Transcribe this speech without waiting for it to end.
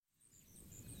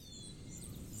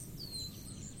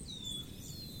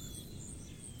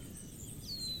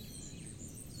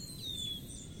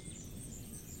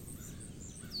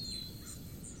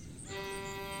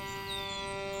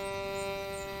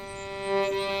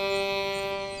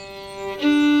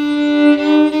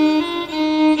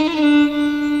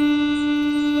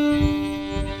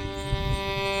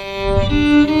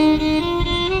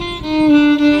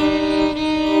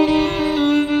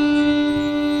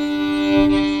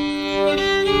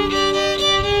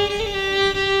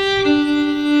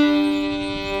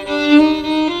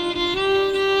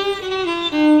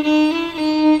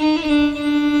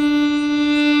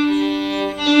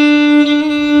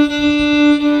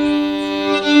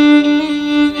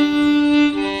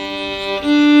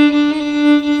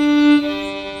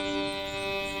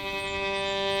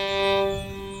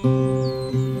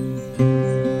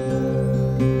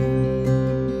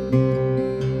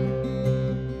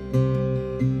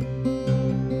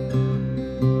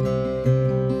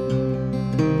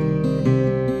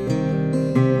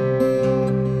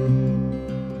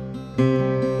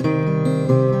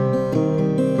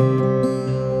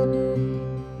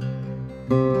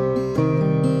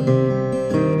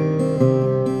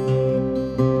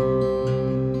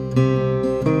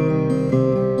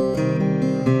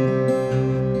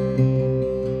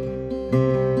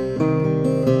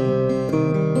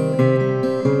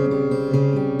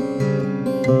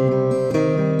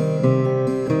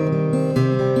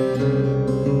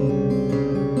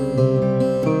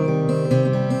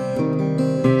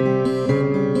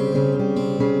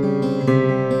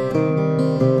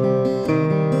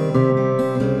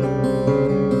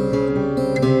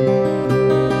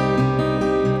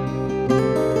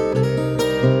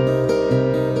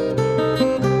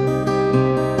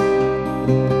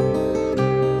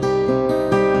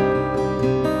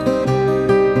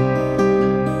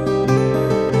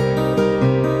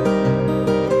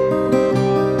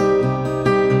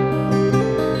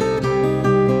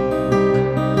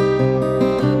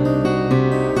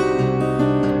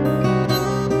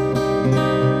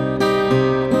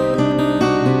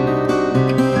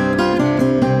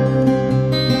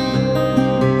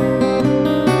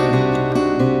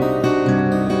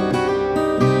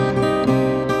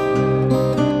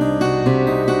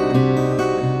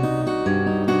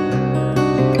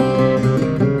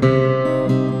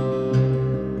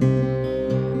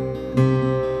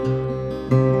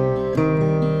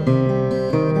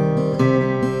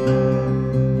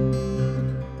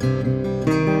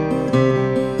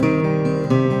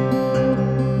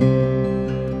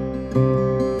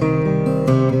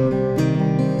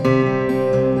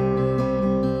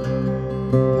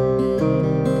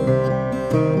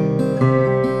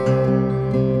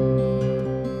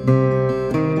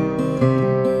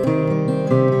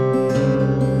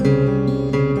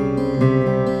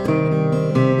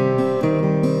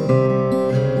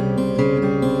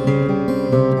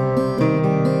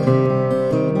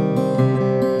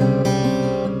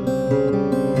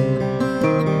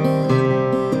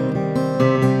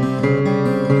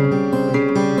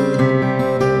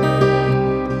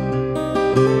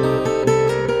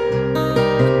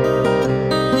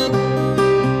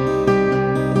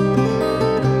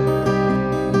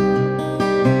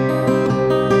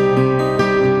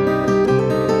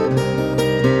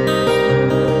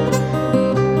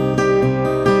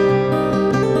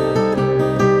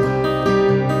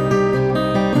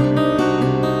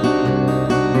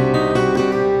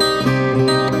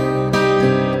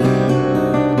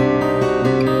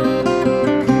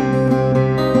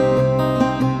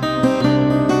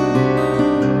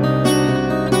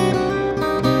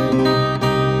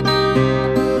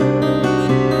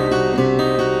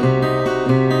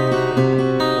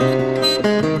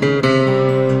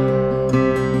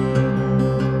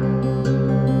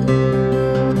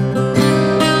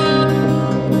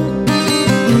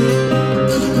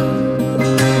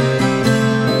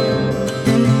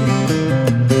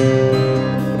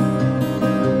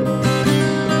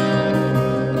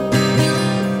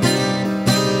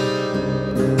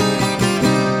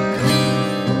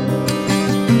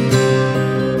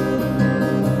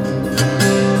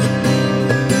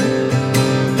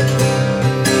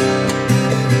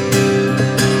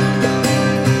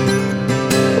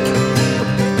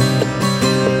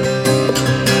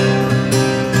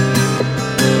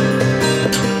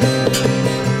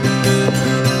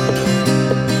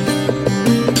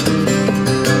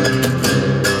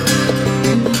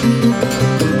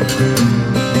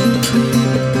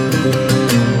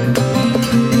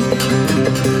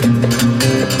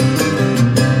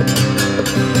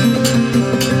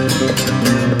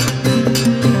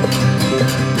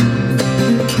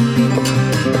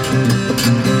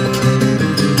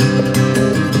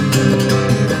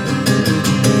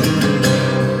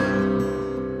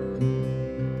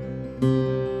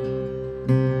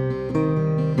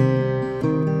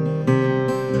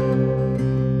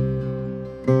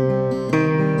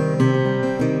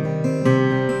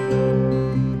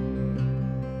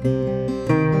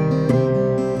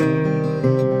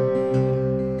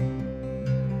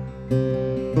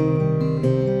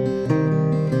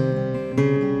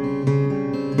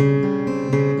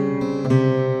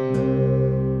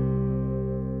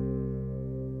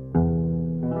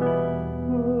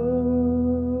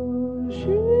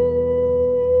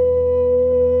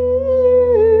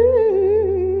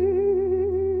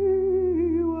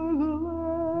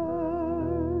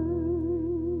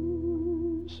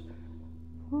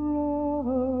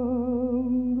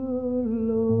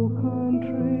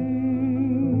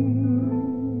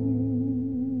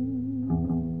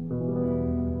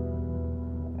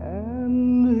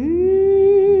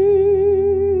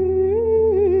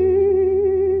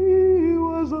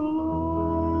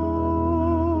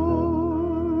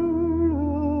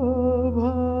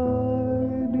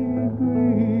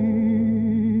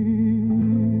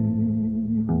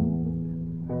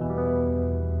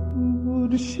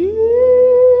She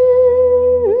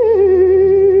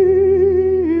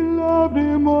loved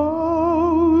him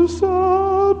oh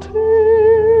so tenderly.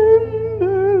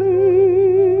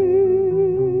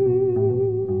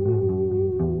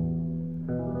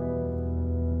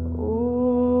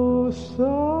 Oh,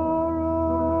 sorrow,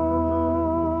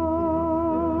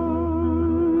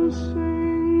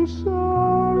 sing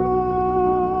sorrow.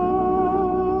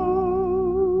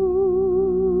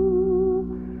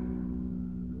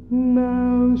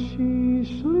 Now she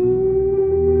sleeps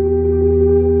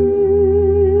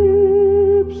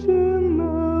in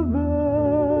the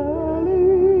valley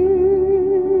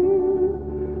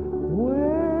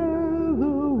where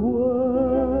the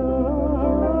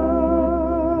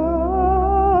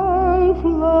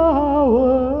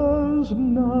wildflowers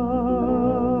nod.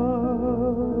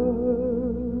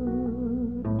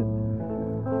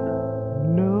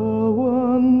 No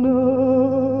one knows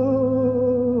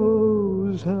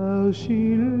how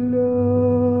she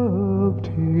loved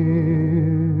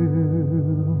him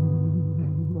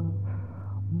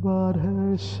but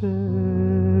herself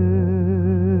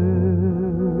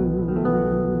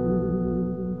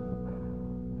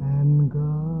and God.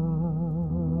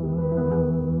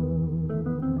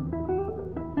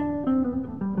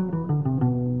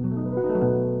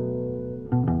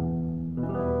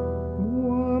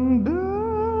 One day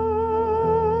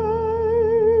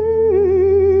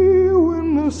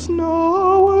when the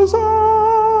snow was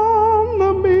on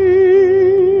the mead,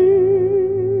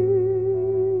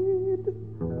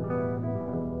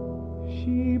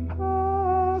 she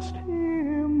passed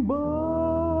him by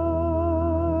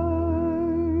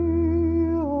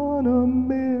on a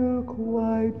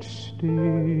milk-white steed,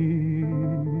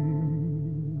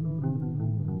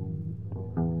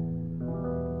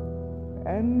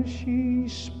 and she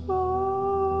spoke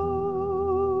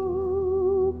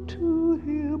to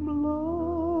him low,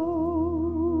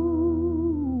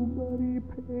 but he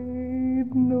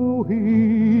paid no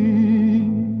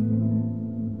heed.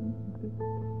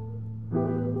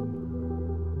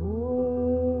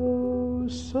 Oh,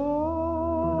 sorrow,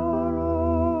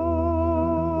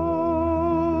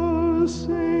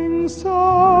 sing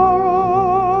sorrow.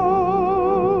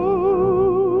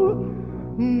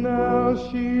 Now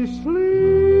she sleeps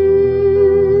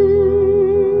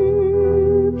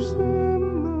in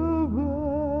the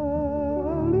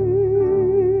valley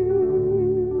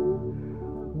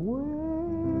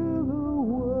where the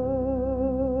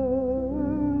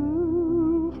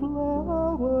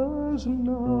wildflowers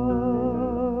nod.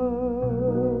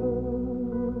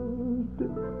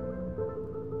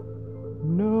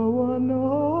 No one knows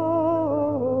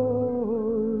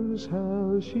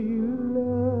how she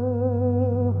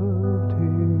loved him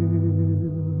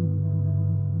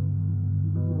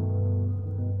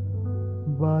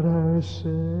but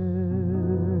herself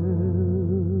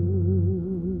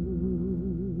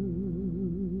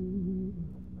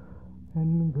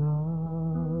and God.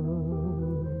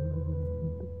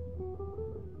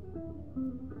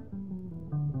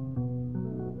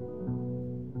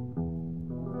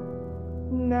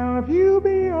 Now if you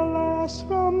be a lass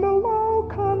from the low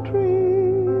country,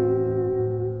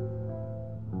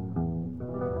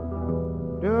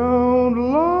 don't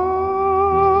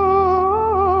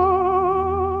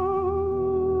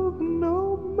love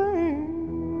no man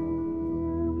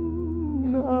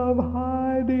of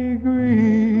high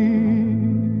degree,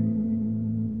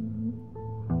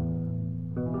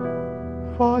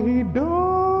 for he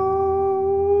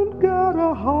don't got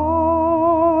a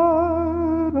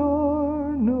heart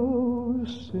or no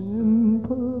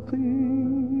sympathy.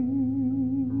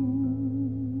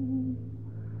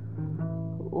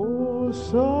 Oh,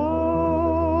 sorrow,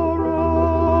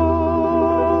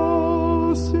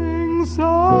 sing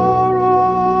sorrow.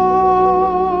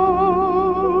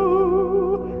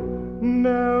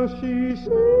 Now she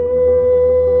sleeps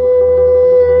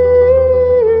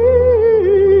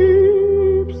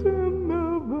in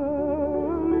the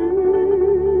valley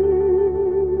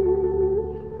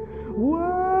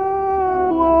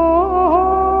where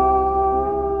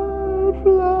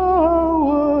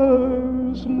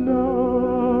wildflowers nod.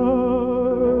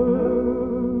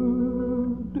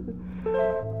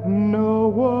 No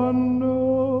one knows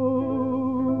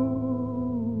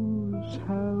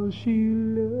how she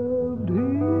loved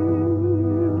him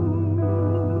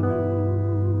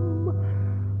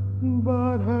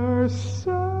but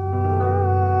herself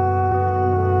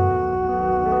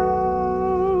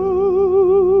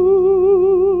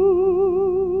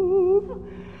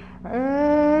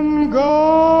and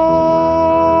God.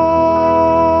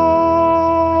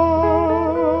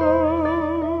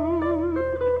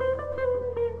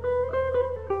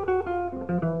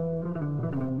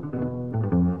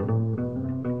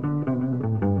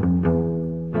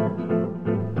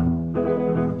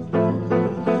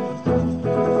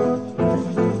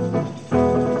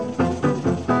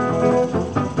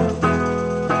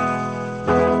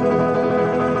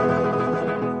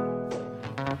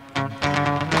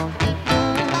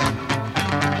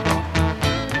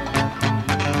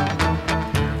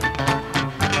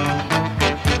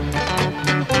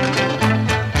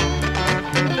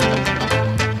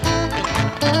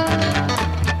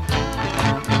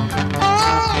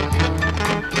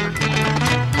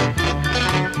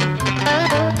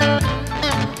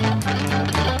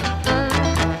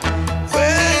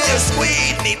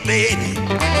 baby.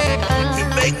 You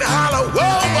make me holler,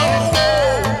 whoa, whoa, whoa.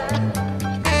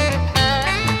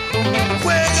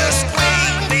 When you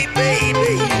squeeze me,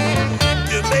 baby,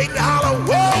 you make me holler,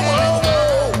 whoa, whoa,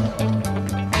 whoa.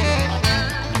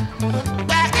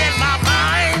 Back in my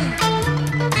mind,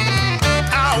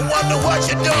 I wonder what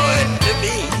you're doing to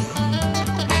me.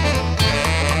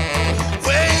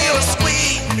 When you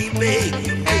squeeze me, baby,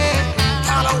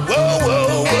 holler, whoa,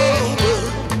 whoa, whoa, whoa.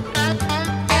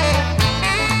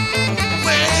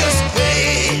 When you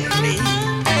squeeze me,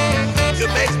 you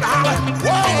make me holler,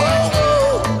 whoa, whoa, whoa.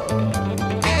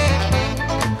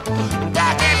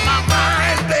 Back in my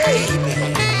mind, baby,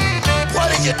 what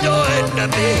are you doing to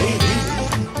me?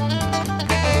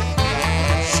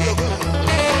 Sugar.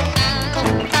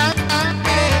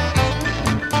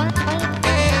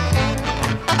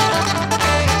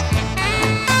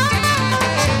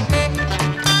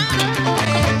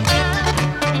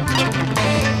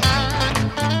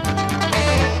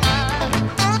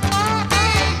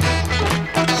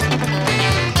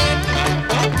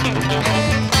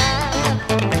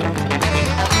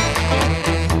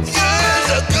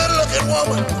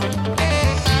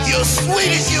 You're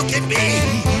sweet as you can be.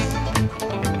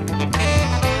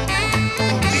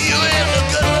 You is a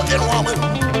good-looking woman.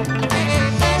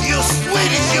 You're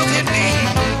sweet as you can be.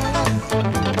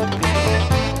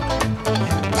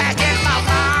 Back in my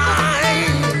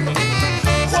mind,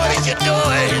 what are you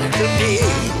doing to me?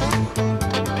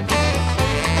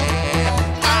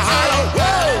 I holler,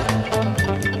 whoa,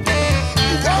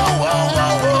 whoa, whoa,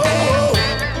 whoa, whoa.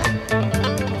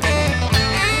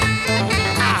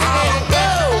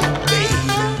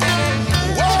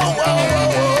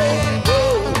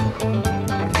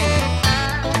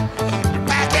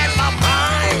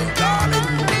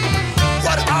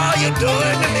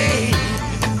 Doing to me.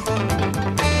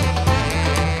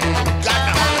 Got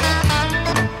me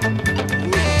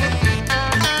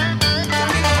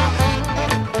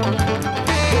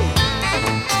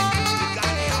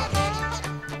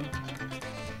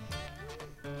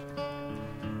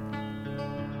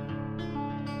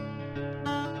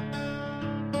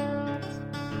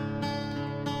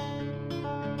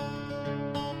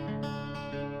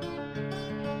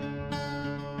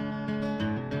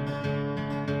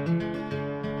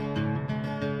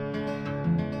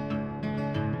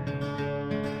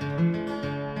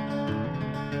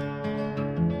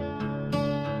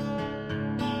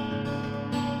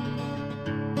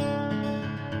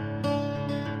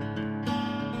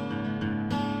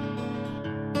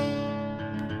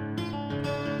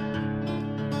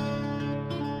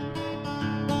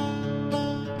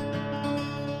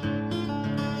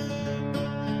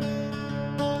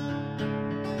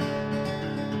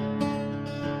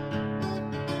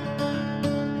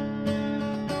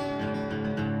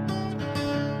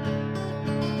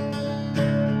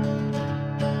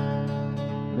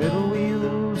Little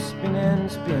wheel spin and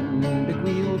spin, big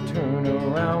wheel turn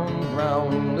around,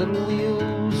 round. Little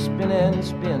wheel spin and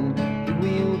spin, big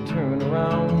wheel turn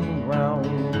around, round.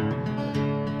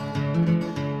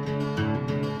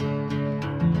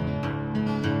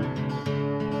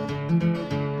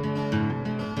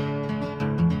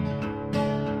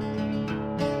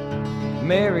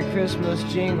 Merry Christmas,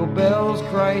 jingle bells,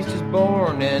 Christ is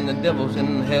born and the devil's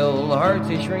in hell. The hearts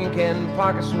they shrink and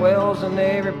pocket swells and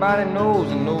everybody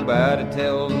knows and nobody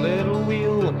tells. Little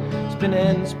wheel, spin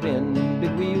and spin,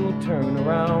 big wheel turn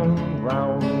around,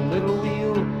 round. Little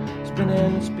wheel, spin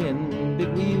and spin, big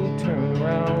wheel turn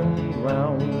around,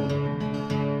 round.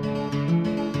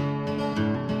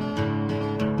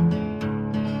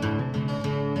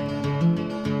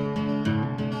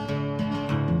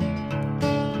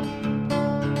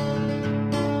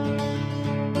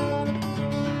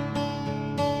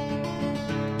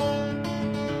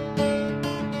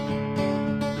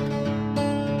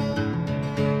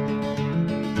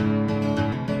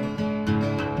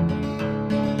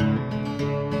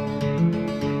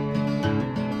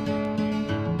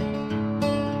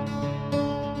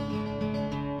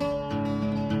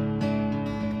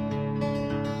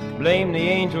 Blame the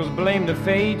angels, blame the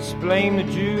fates, blame the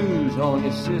Jews on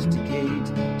your sister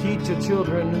Kate. Teach your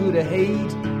children who to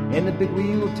hate, and the big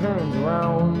wheel turns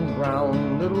round,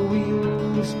 round. Little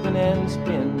wheel, spin and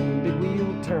spin, big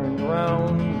wheel turn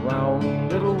round,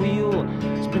 round. Little wheel,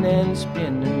 spin and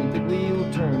spin, and the big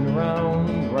wheel turn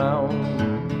round, round.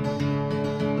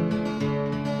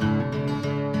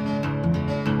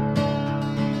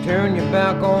 Turn your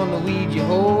back on the Ouija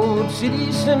hole road.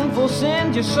 City sinful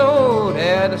sins you sowed.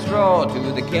 Add a straw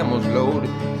to the camel's load.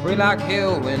 Pray like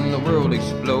hell when the world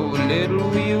explodes. Little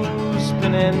wheels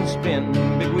spin and spin.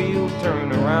 Big wheel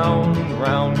turn around,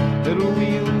 round. Little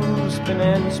wheels spin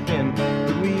and spin.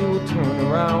 Big wheel turn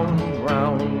around,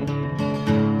 round.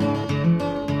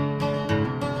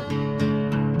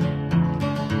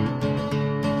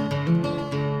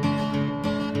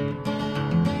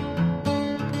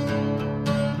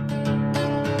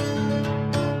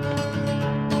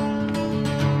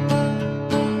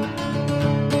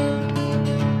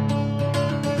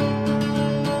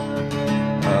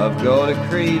 I've got a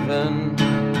craving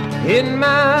in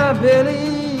my belly.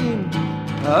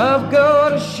 I've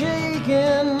got a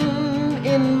shaking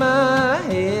in my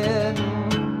head.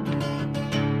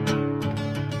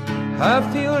 I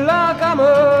feel like I'm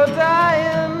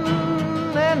a-dying,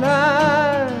 and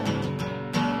I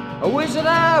wish that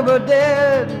I were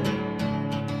dead.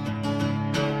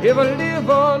 If I live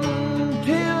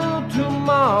until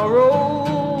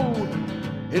tomorrow,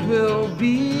 it will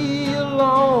be a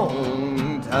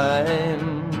long time.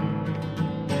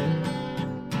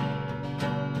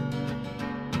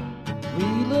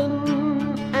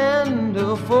 Reeling and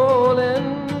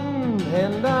a-falling,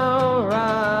 and I'll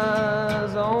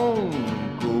rise on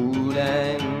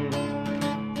Godang.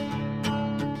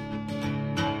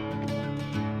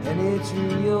 And it's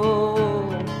real,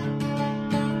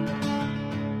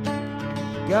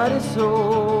 God is so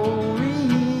real.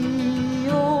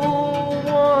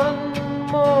 One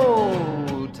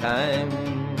more time.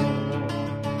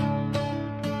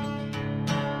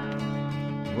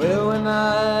 Well, when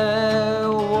I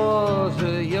was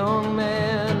a young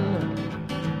man,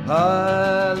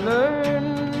 I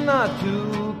learned not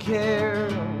to care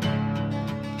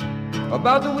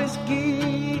about the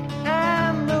whiskey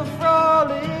and the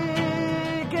frolic,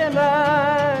 and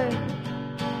I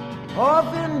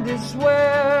often did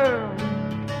swear.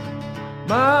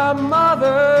 My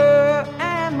mother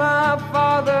and my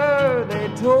father, they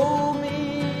told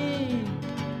me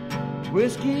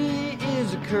whiskey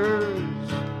is a curse,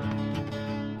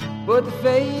 but the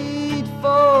fate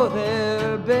for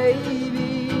their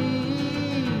baby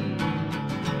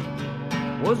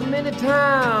was many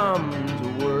times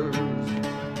worse.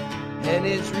 And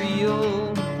it's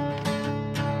real,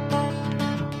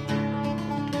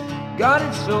 God,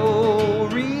 it's so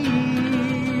real.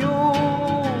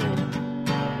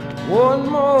 One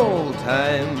more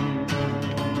time.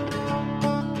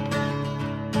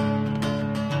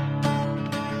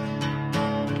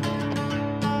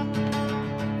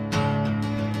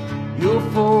 You'll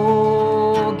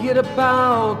forget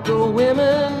about the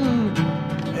women,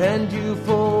 and you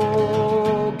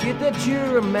forget that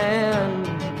you're a man.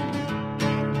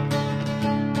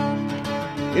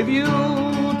 If you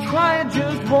try it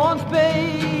just once,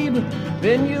 babe,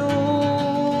 then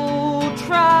you'll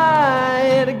try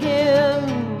it again.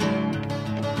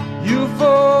 You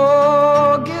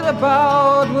forget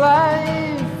about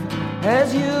life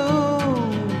as you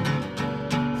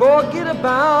forget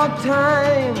about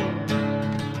time.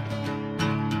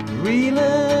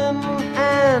 Reeling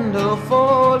and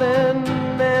a-falling,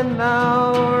 and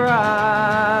now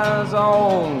rise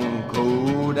on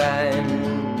Godang.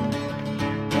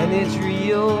 And it's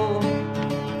real,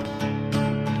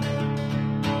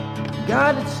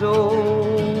 God, it's so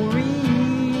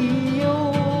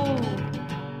real.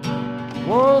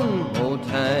 One more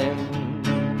time.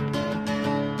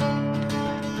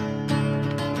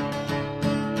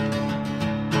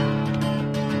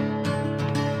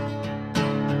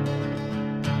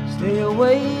 Stay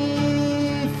away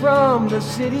from the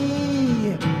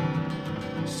city,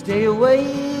 stay away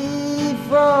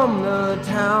from the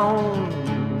town.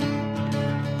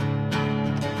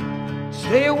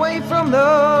 Stay away from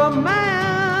the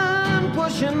man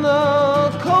pushing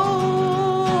the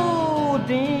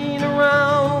codeine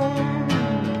around.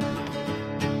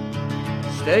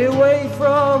 Stay away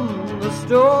from the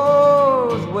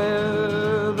stores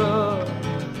where the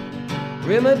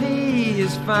remedy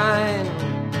is fine.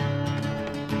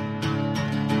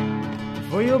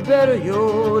 For you'll better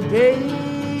your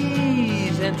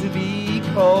days and to be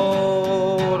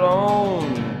called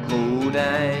on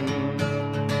Godang.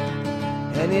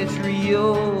 And it's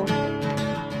real,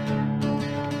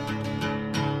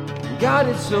 God,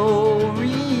 it's so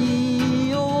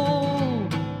real.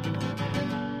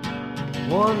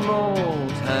 One more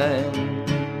time.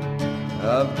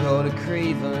 I've got a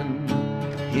craving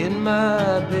in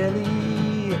my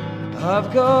belly,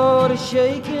 I've got a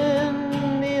shaking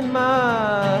in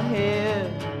my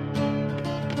head,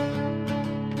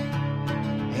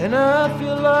 and I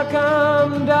feel like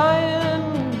I'm dying,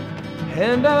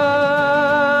 and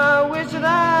I wish that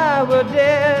I rather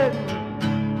dead.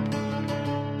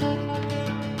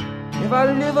 If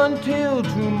I live until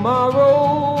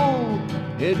tomorrow,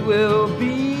 it will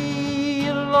be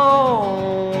a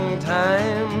long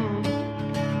time.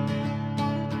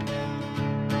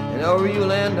 And I'll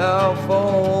reel and I'll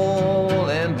fall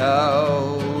and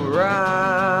I'll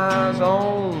rise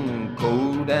on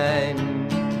Coldine.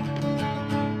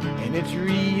 And it's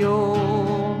real,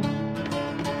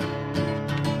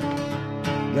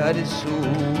 God, it's so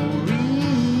real.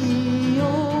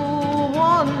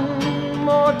 One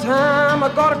more time, I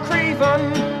got a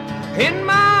craving in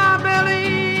my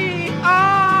belly,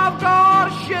 I've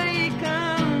got a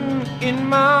shaking in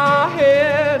my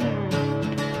head,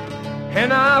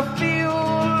 and I feel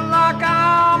like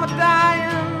I'm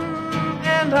dying,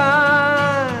 and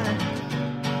I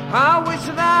wish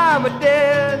that I were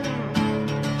dead.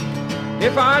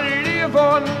 If I live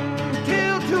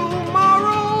until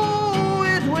tomorrow,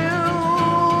 it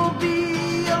will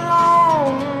be a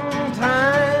long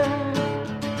time,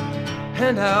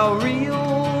 and I'll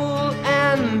reel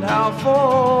and I'll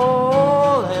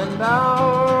fall and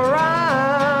I'll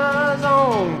rise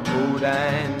on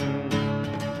Coldine.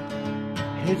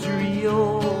 It's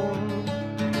real,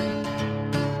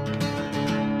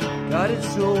 God, it's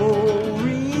so real.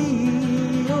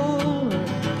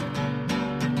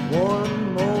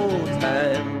 One more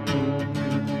time.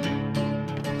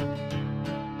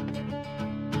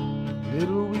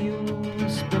 Little wheel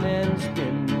spin and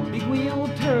spin, big wheel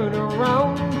turn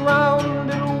around, round.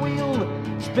 Little wheel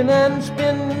spin and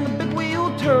spin, the big wheel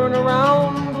turn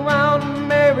around, round.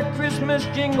 Merry Christmas,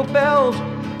 jingle bells,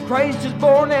 Christ is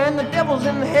born and the devil's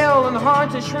in hell, and the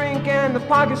hearts are shrink and the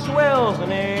pocket swells,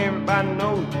 and everybody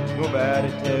knows,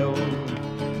 nobody tells.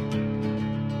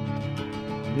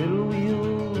 Little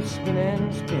wheel spin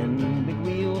and spin, big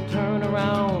wheel turn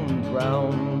around,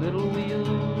 round. Little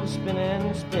wheel spin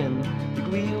and spin, big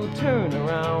wheel turn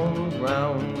around,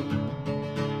 round.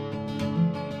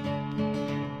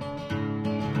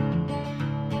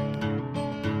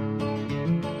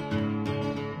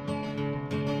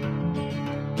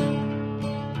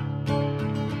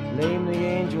 Blame the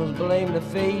angels, blame the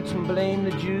fates, and blame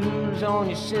the Jews on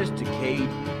your sister Kate.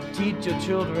 Teach your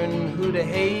children who to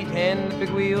hate, and the big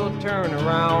wheel turn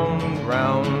around,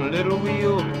 round. Little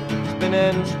wheel spin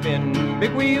and spin,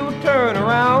 big wheel turn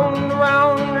around,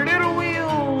 round. Little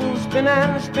wheel spin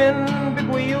and spin, big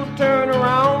wheel turn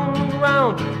around,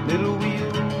 round. Little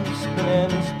wheel spin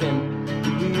and spin,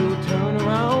 big wheel turn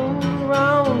around,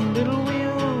 round. Little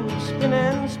wheel spin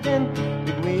and spin,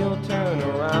 big wheel turn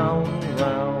around,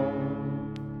 round.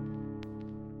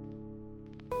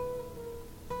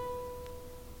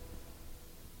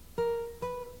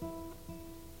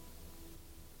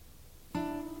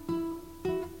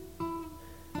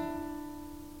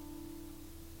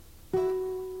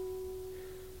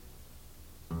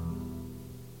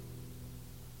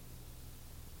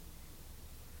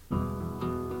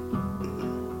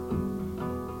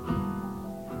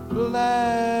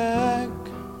 Black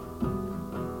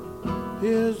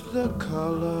is the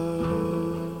color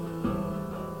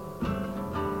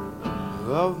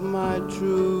of my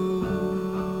true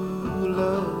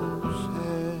love's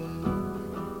hair.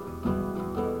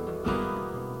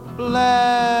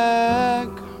 Black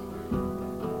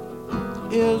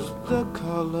is the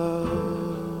color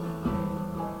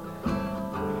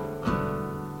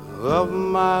of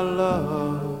my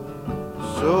love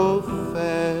so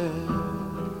fair.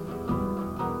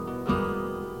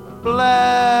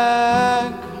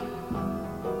 Black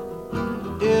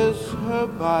is her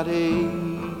body,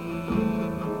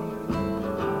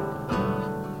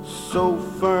 so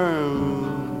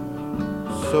firm,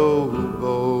 so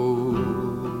bold.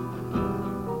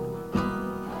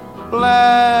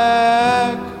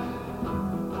 Black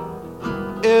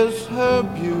is her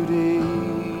beauty,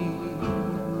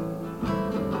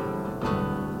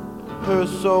 her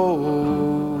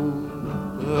soul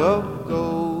of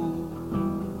gold.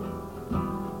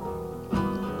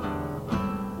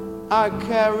 I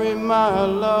carry my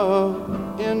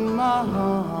love in my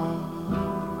heart,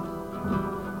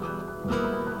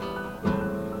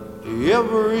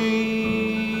 everywhere,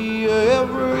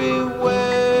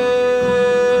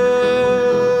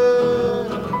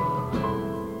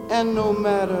 and no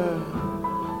matter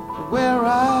where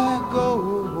I go,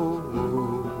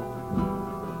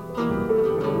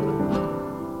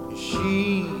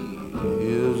 she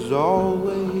is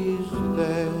always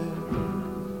there.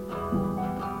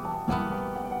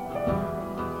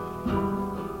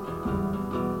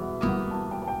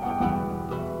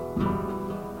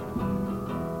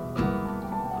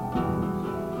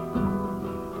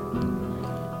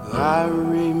 I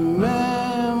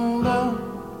remember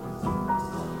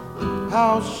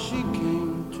how she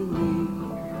came to me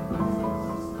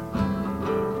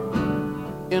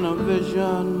in a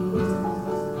vision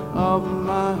of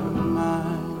my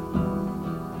mind.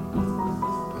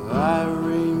 I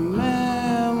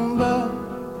remember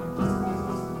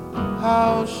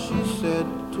how she said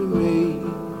to me,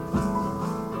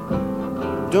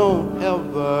 don't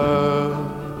ever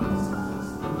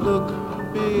look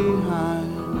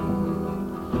behind.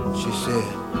 She said,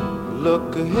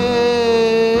 look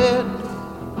ahead,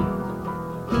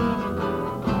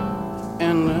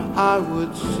 and I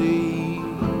would see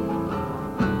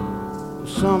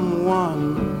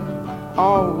someone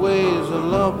always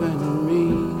loving me.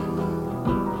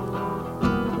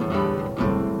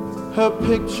 Her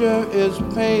picture is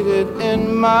painted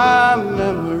in my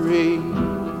memory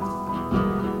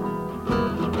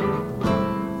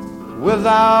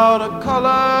without a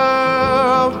color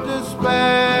of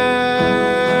despair.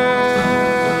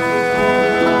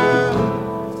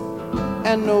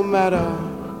 And no matter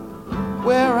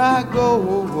where I go,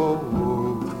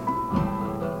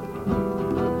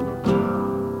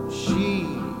 she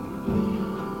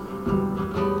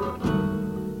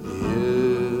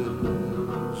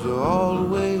is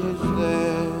always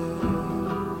there.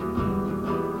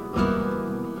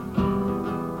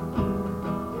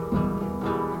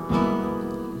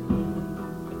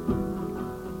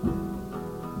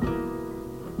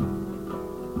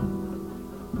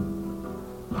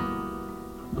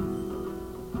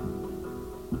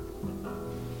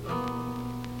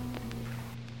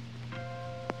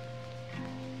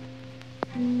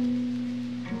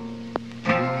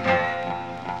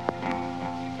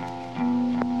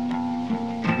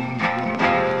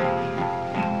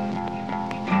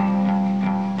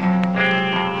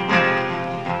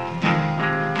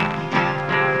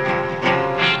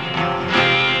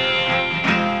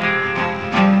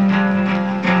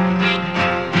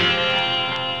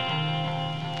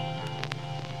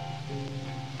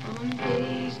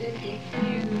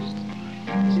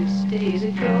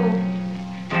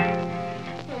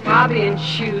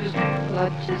 Shoes, well,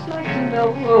 I'd just like to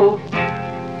know.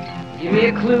 Give me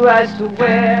a clue as to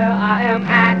where I am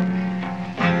at.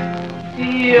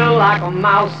 Feel like a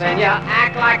mouse and you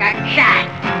act like a cat.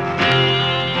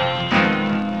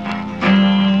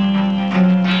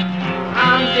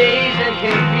 I'm dazed and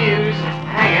confused,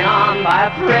 hanging on by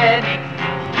a thread.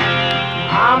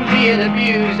 I'm being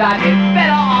abused, I'd be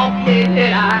better off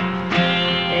dead. I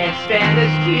can't stand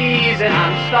this tease and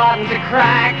I'm starting to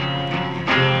crack.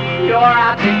 You're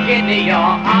out to get me, you're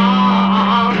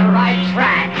on the right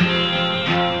track.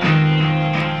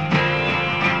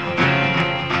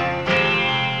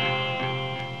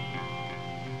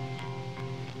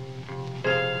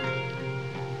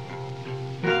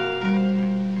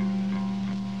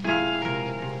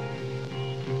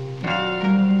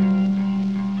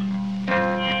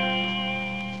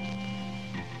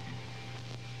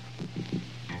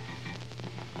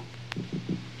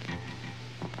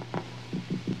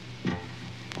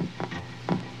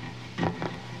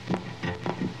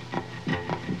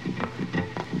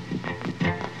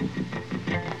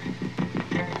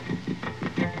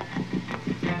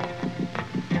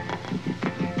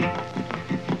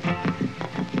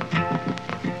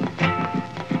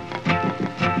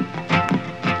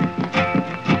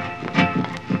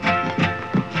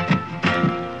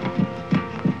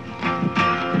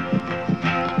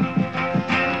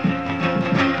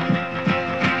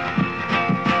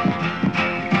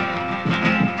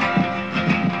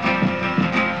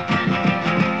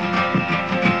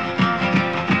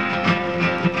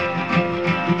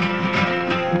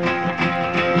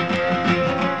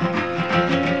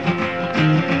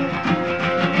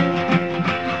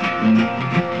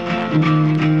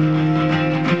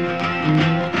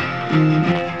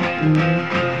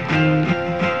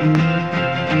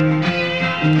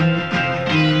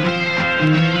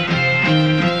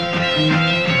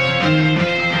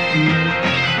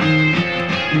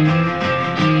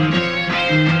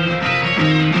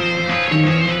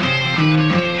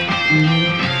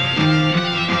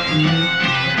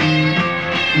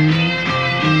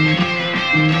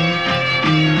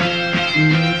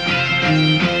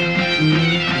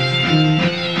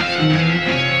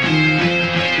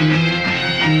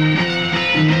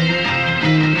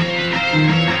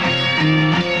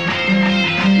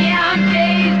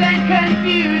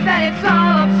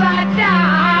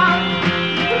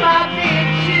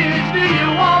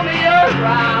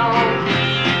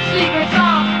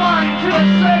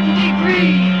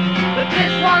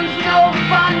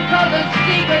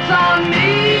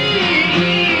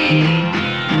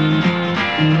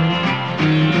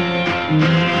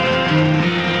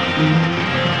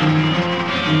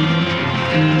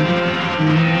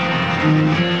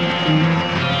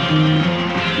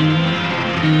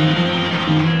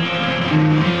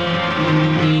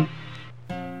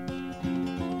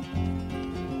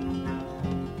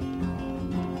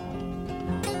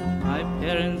 My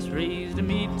parents raised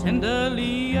me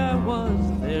tenderly, I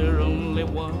was their only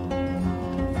one.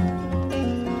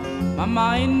 My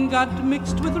mind got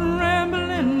mixed with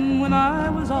rambling when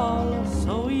I was all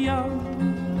so young.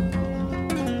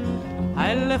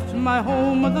 I left my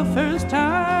home the first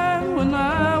time when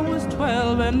I was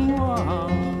 12 and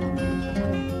 1.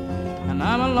 And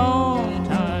I'm a long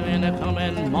time in a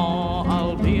coming, Ma,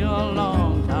 I'll be a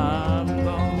long time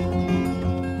gone.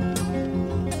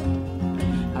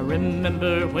 I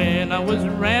remember when I was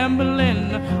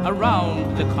rambling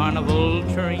around the carnival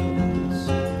trains.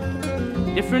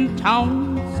 Different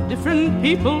towns, different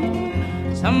people,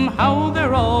 somehow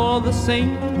they're all the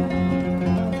same.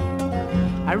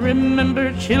 I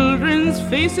remember children's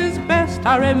faces best,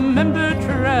 I remember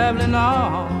traveling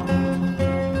on.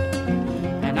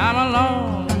 And I'm a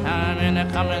long time in a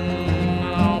coming,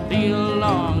 I'll be a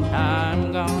long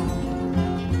time gone.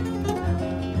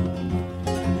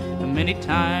 Many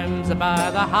times by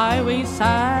the highway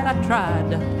side I tried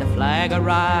to flag a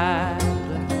ride.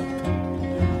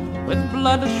 With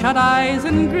bloodshot eyes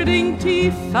and gritting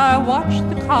teeth I watched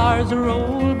the cars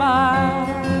roll by.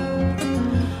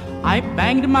 I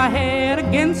banged my head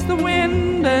against the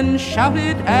wind and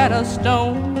shouted at a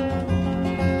stone.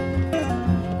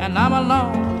 And I'm a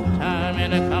long time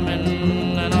in a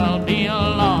coming, and I'll be a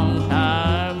long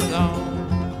time gone.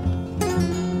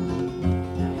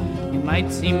 You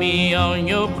might see me on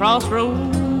your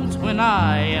crossroads when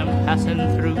I am passing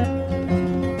through.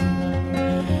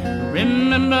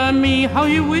 Remember me how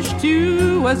you wish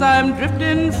to as I'm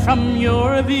drifting from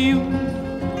your view.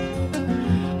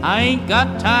 I ain't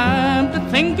got time to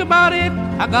think about it,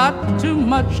 I got too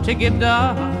much to get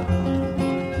done.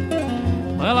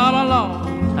 Well, I'm a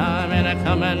long time in a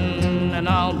coming, and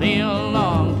I'll be a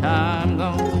long time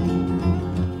gone.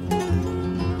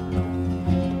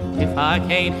 If I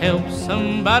can't help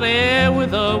somebody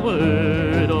with a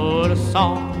word or a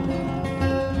song,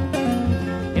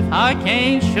 if I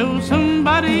can't show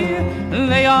somebody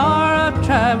they are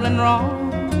a-traveling wrong,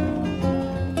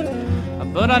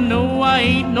 but I know I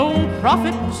ain't no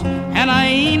prophet, and I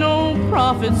ain't no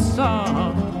prophet's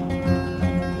son.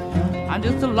 I'm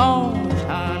just a long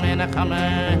time in a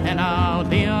coming, and I'll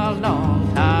be a long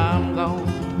time gone.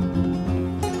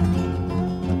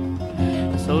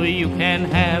 So you can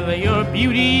have your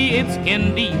beauty, it's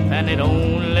skin deep and it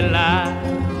only lies.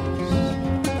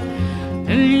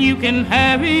 And you can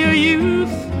have your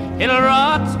youth, it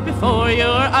rots before your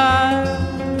eyes.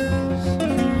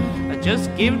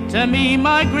 Just give to me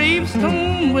my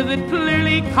gravestone with it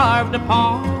clearly carved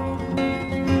upon.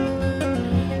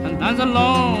 And that's a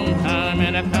long time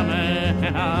in a coming,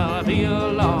 and I'll be a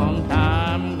long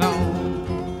time gone.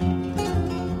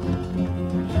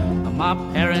 My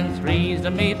parents raised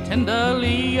me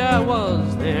tenderly, I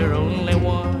was their only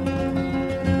one.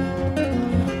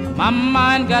 My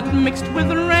mind got mixed with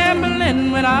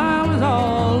rambling when I was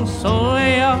all so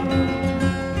young.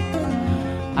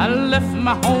 I left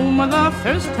my home the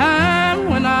first time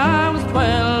when I was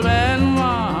 12 and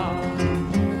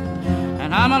 1.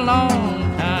 And I'm a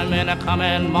long time in a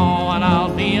coming, Ma, and I'll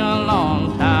be a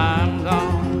long time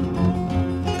gone.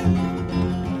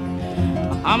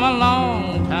 I'm a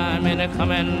long time in a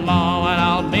coming, Ma, and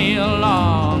I'll be a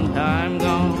long time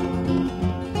gone.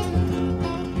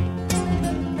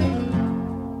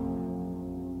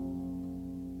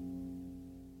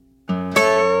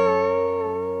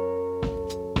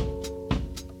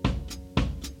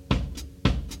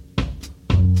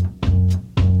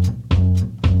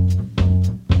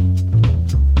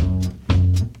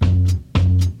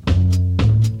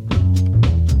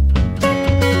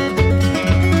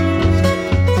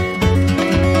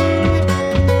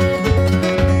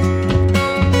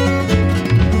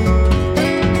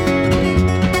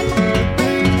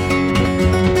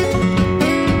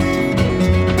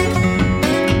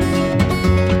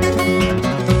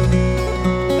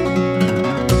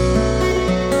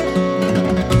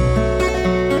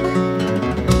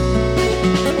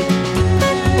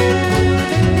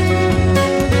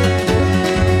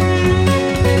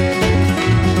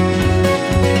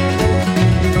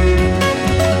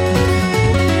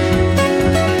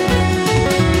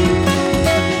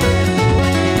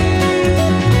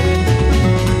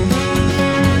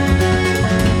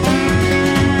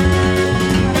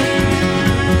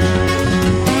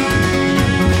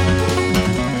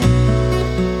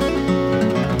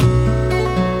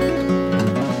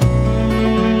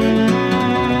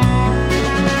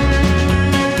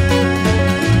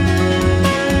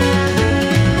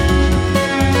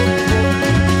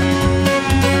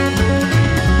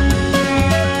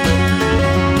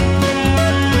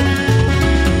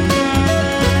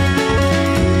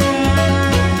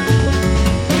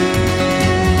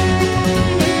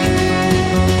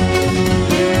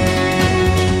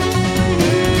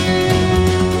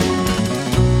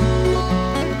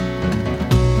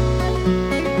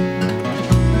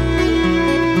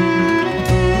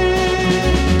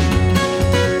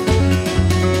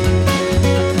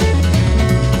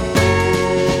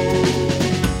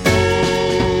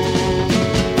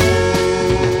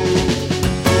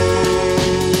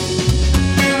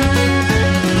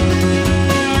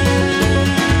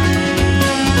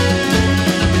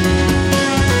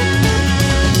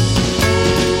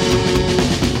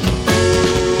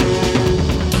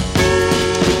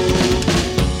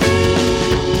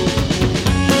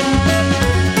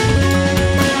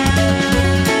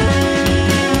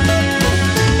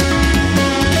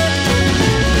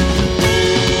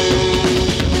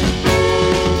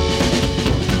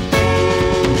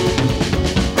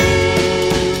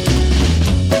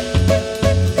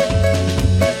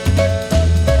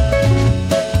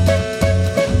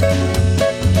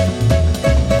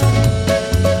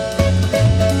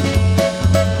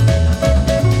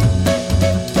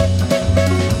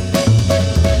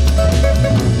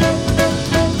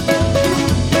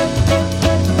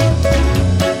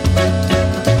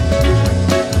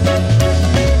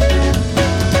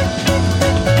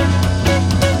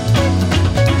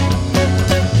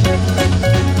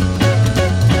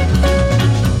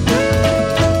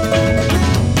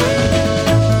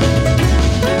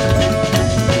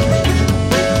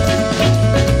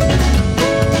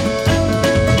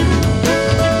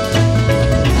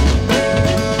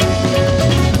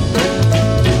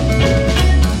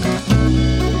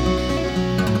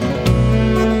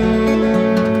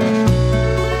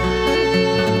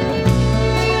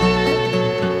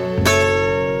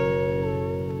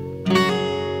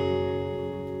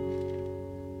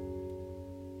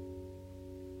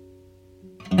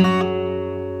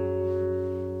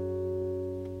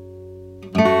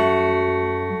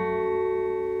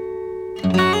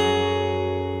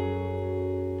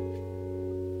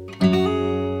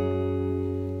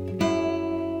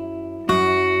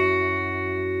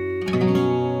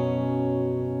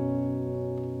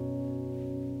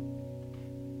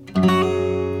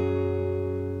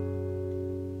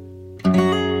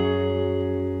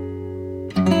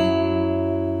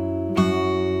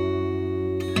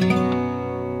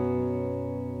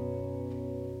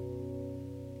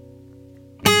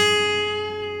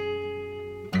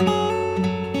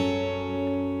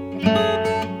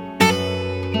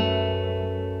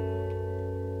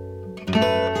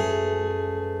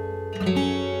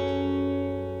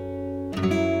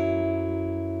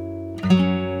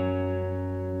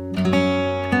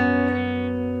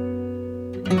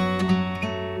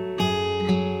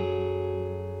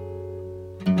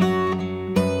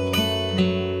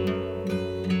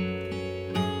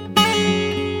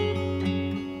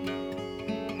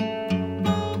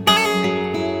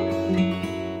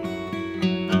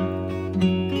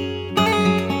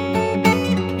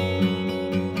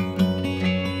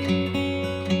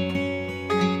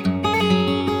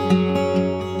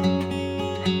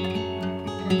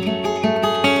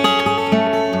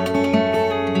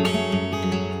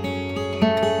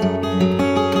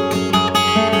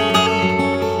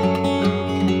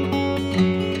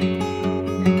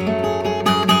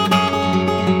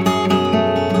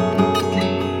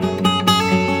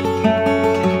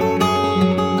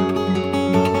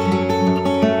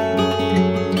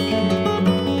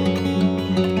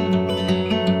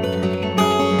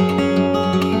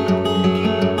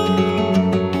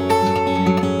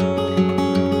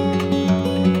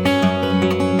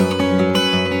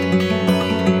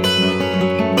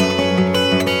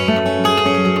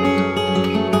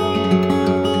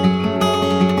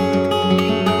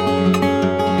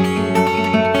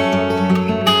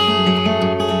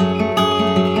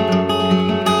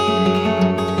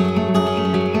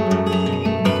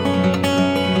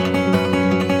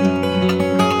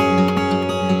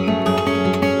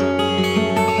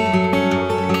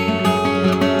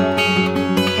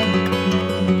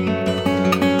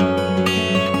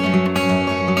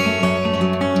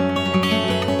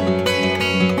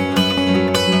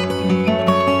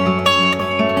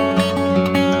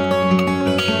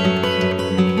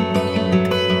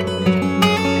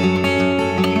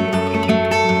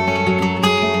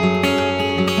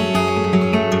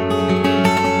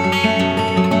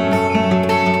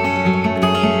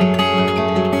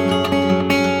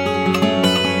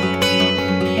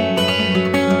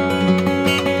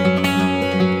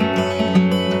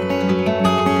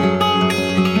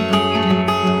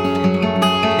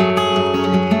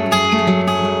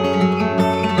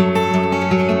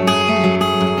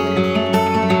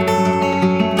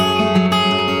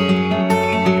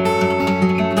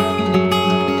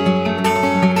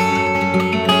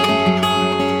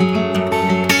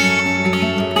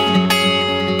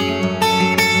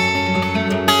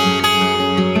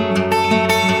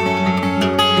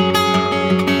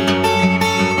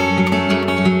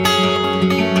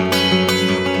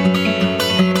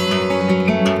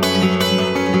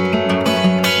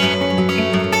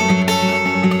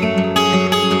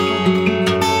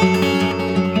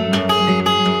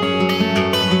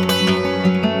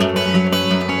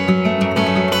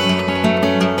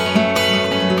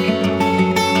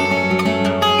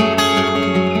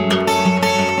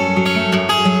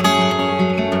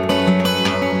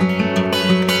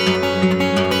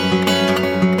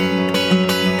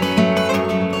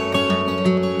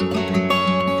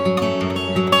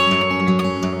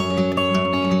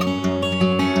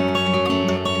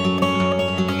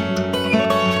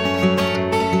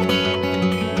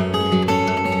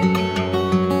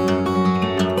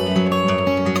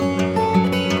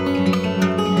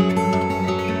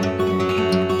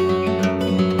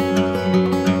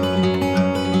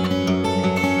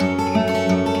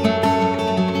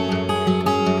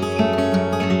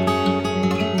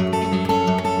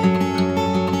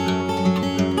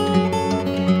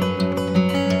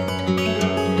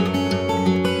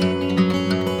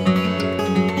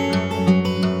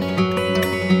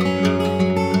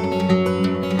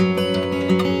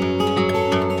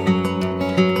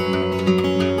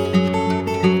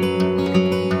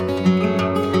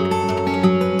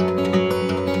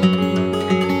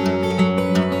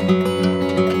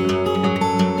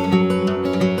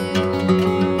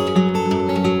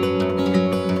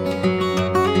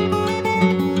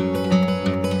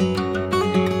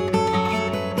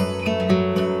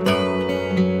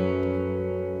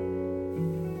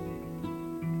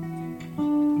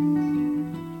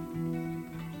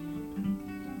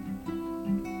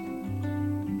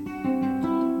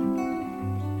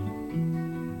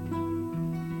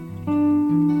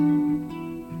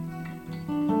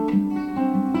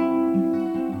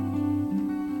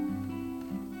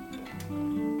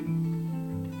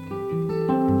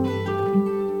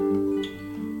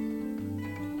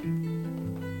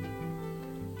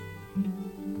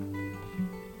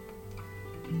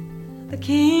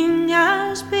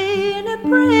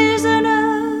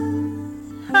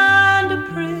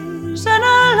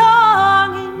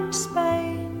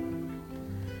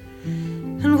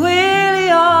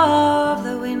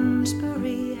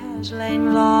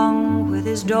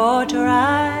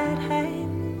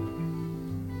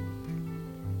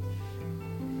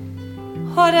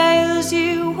 What ails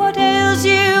you,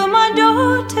 my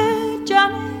daughter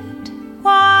Janet?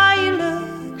 Why you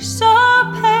look so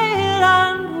pale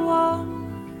and wan?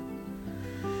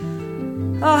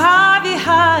 Oh, have you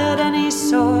had any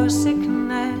sore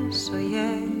sickness, or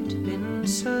yet been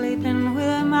sleeping with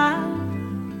a man?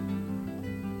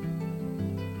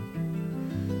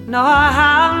 No, I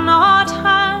have not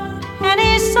had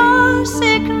any sore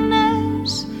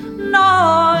sickness,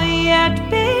 nor yet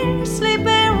been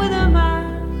sleeping with a man.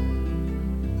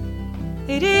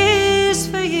 It is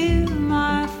for you,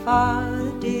 my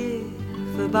father dear,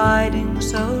 for biding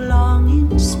so long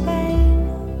in Spain.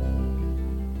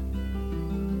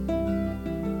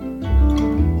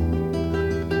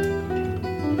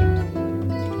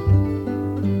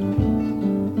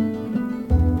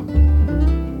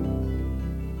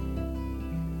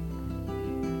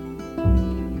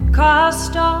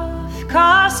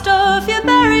 Cast off your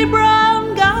berry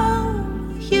brown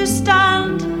gown, you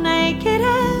stand naked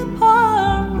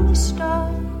upon the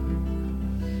stone,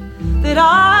 that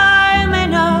I may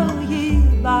know you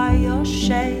by your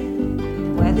shade,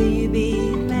 whether you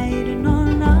be maiden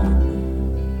or nun.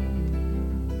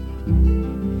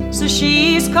 So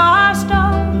she's cast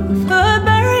off her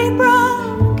berry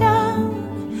brown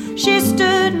gown, she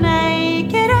stood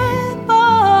naked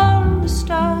upon the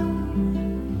stone.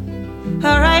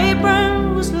 Her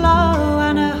apron was low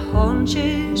and her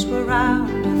haunches were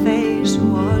round, her face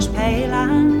was pale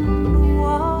and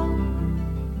wan.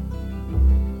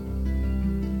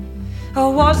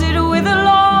 Or was it with a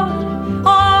lord,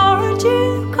 or a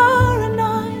duke, or a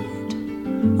knight,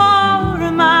 or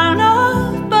a man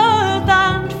of birth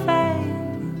and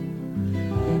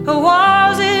fame? Or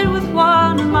was it with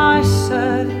one of my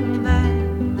servant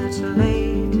men that's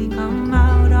lately come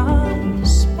out of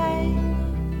Spain?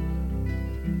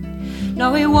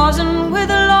 No, he wasn't with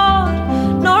a lord,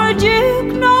 nor a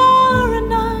duke, nor a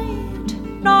knight,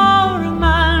 nor a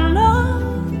man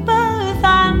of birth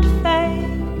and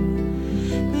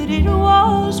fame, but it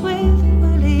was with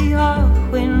Willie of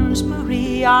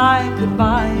Queensbury I could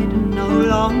bide no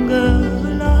longer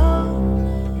alone.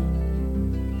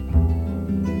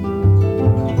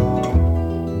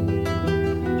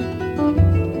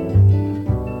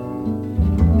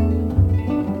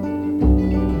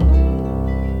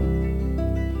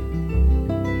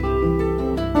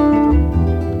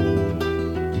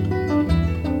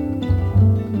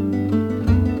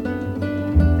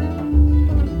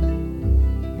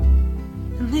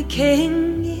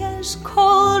 King he has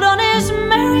called on his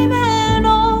merry men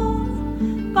all,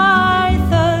 by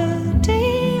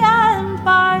 30 and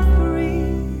by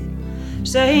 3,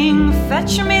 saying,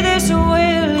 fetch me this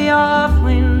Willie of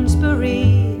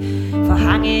Queensbury, for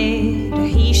hanged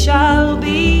he shall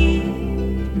be.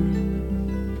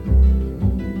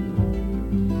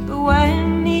 But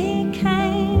when he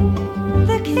came,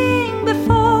 the king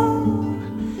before,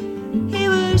 he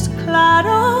was clad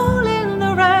all in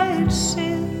the red silk.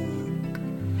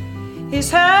 His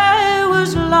hair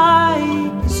was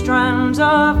like the strands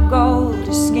of gold,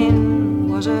 his skin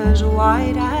was as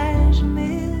white as milk.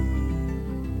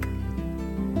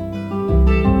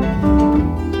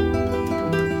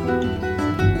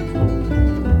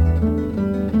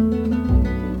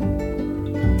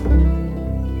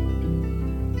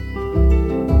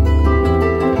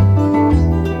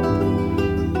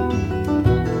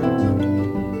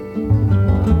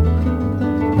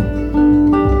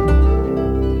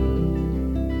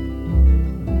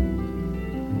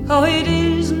 Oh, it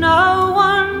is no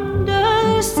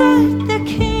wonder, said the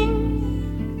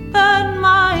king, that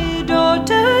my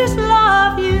daughter's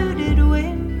love you did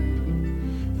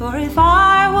win. For if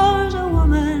I was a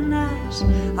woman, as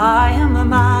I am a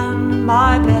man,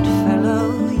 my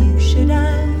bedfellow you should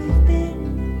have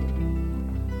been.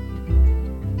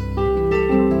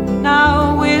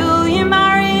 Now will you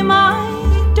marry my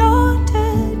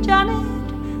daughter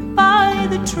Janet, by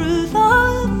the truth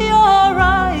of your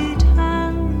right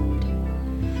hand?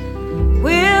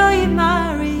 Will you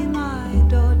marry my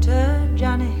daughter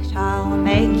Janet? I'll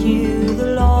make you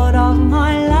the lord of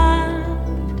my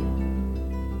land.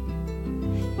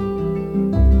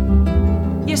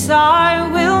 Yes, I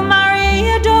will marry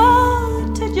your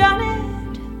daughter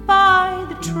Janet, by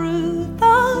the truth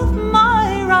of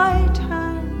my right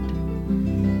hand.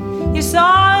 Yes,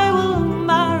 I will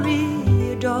marry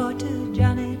your daughter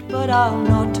Janet, but I'll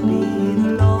not be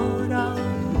the lord of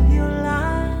your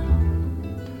land.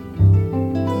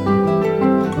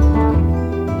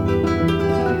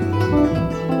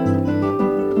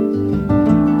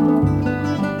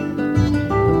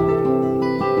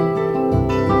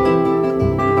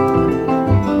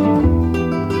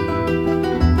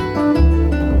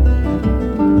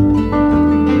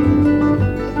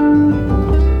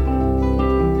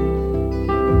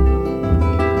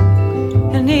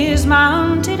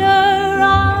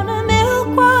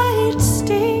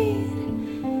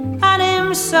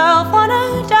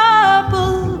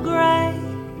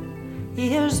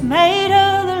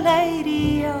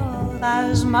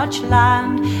 much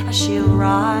land as she'll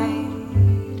ride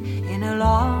in a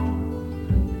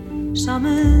long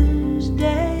summer's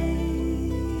day.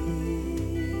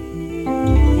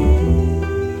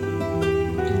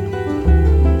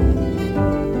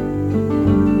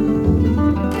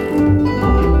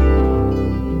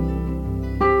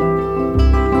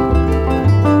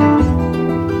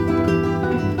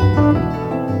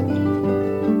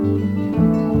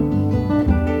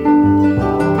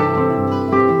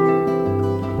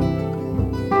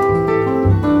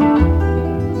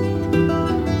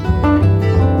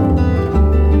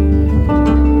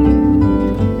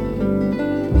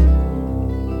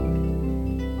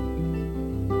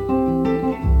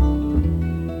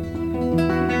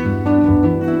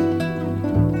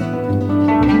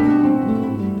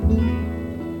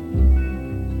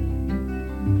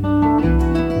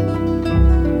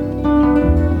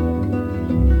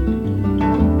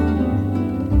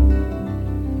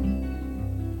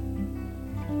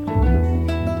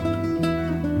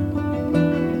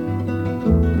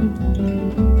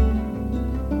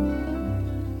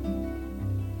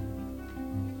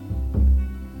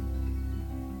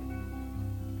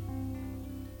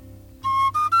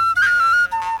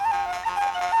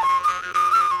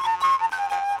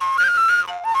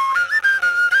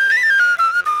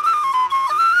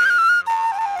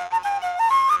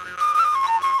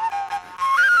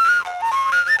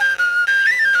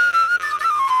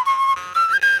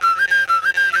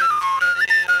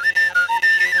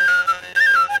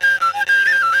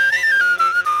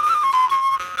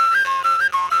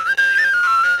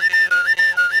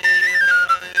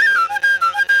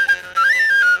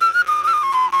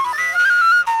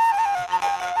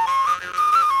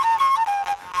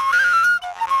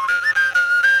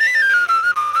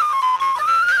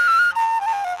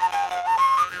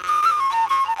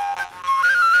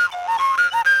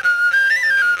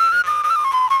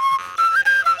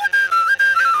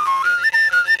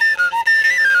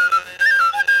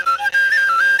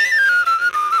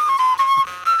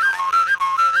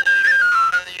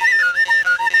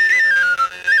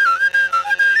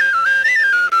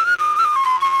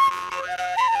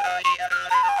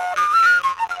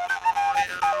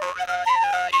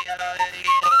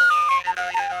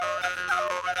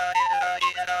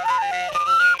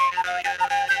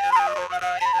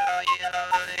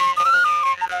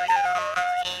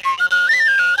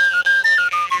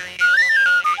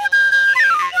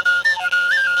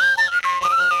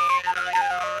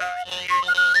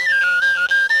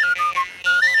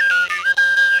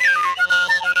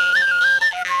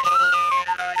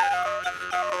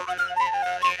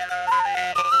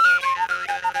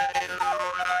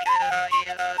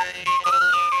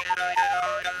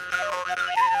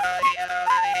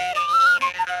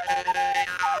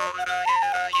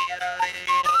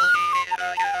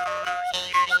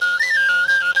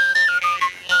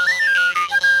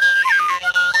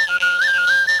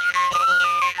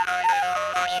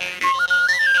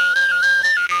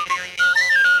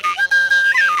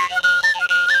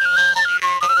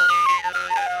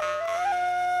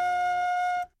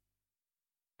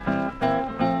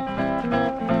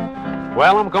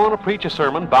 Well, I'm going to preach a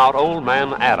sermon about old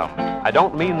man Adam. I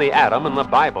don't mean the Adam in the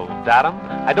Bible, Adam.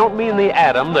 I don't mean the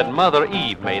Adam that Mother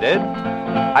Eve made it.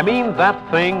 I mean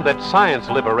that thing that science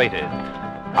liberated.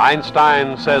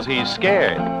 Einstein says he's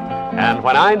scared. And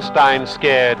when Einstein's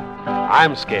scared,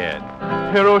 I'm scared.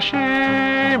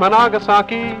 Hiroshima,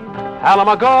 Nagasaki,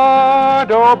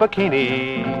 Alamogordo,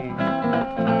 Bikini.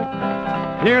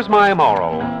 Here's my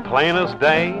moral, plain as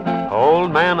day.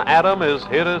 Old man Adam is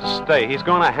here to stay. He's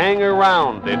gonna hang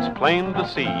around, it's plain to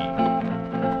see.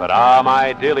 But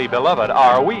my dearly beloved,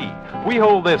 are we? We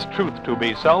hold this truth to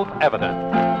be self-evident.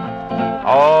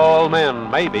 All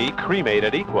men may be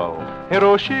cremated equal.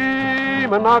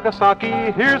 Hiroshima,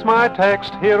 Nagasaki, here's my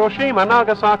text. Hiroshima,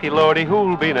 Nagasaki, Lordy,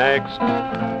 who'll be next?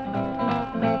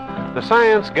 The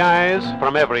science guys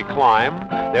from every clime,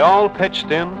 they all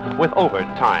pitched in with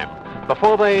overtime.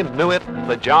 Before they knew it,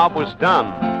 the job was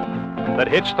done. That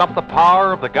hitched up the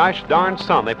power of the gosh darn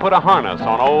sun. They put a harness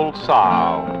on old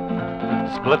Sol,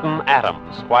 splitting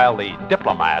atoms while the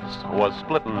diplomats was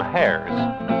splitting hairs.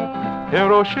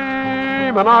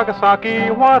 Hiroshima, Nagasaki,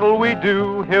 what'll we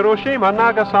do? Hiroshima,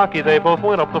 Nagasaki, they both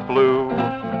went up the flue.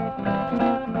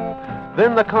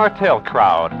 Then the cartel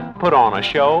crowd put on a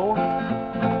show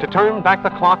to turn back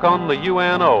the clock on the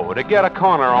UNO, to get a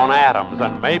corner on atoms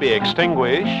and maybe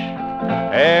extinguish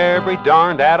every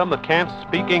darned atom that can't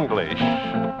speak English.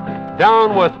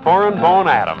 Down with foreign-born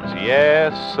atoms,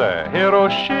 yes, sir.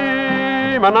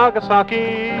 Hiroshima,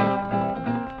 Nagasaki.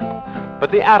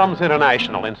 But the Atoms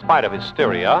International, in spite of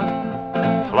hysteria,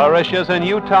 flourishes in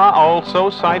Utah, also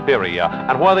Siberia.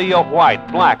 And whether you're white,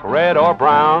 black, red, or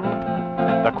brown,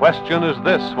 the question is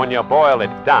this when you boil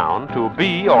it down, to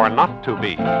be or not to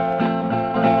be.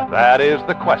 That is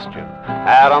the question.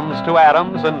 Atoms to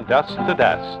atoms and dust to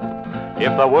dust.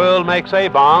 If the world makes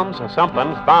A-bombs,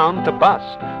 something's bound to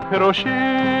bust.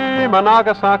 Hiroshima,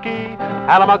 Nagasaki,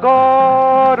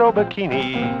 Alamogordo,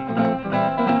 Bikini.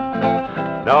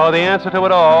 No, the answer to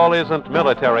it all isn't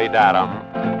military datum,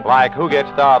 like who gets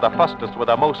the fustest with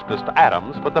the mostest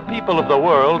atoms, but the people of the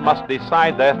world must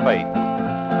decide their fate.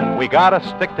 We gotta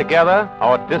stick together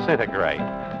or disintegrate.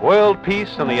 World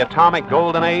peace in the atomic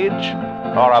golden age,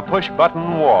 or a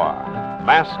push-button war.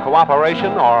 Mass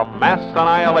cooperation or mass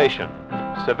annihilation.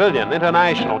 Civilian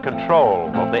international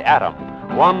control of the atom.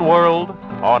 One world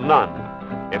or none.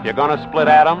 If you're gonna split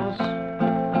atoms,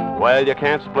 well, you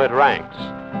can't split ranks.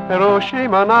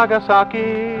 Hiroshima,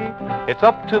 Nagasaki. It's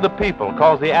up to the people,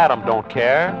 'cause the atom don't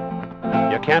care.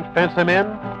 You can't fence him in,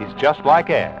 he's just like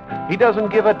air. He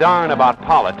doesn't give a darn about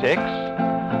politics,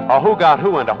 or who got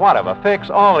who into what of a fix.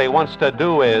 All he wants to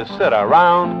do is sit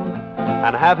around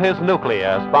and have his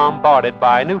nucleus bombarded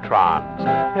by neutrons.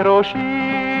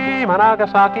 Hiroshima,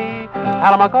 Nagasaki,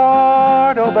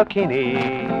 Alamogordo,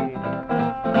 Bikini.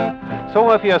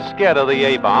 So if you're scared of the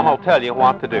A-bomb, I'll tell you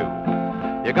what to do.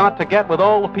 You got to get with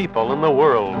all the people in the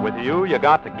world with you. You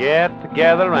got to get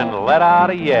together and let out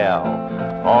a yell.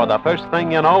 Or the first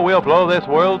thing you know, we'll blow this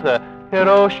world to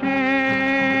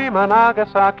Hiroshima,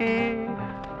 Nagasaki,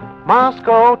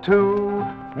 Moscow too,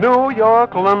 New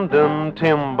York, London,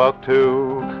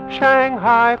 Timbuktu,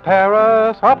 Shanghai,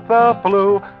 Paris, up the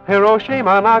flu.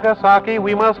 Hiroshima, Nagasaki,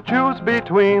 we must choose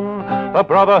between the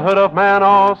brotherhood of man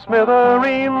or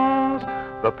smithereens.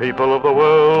 The people of the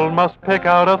world must pick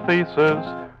out a thesis.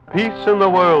 Peace in the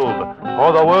world,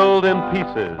 or the world in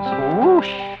pieces.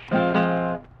 Whoosh!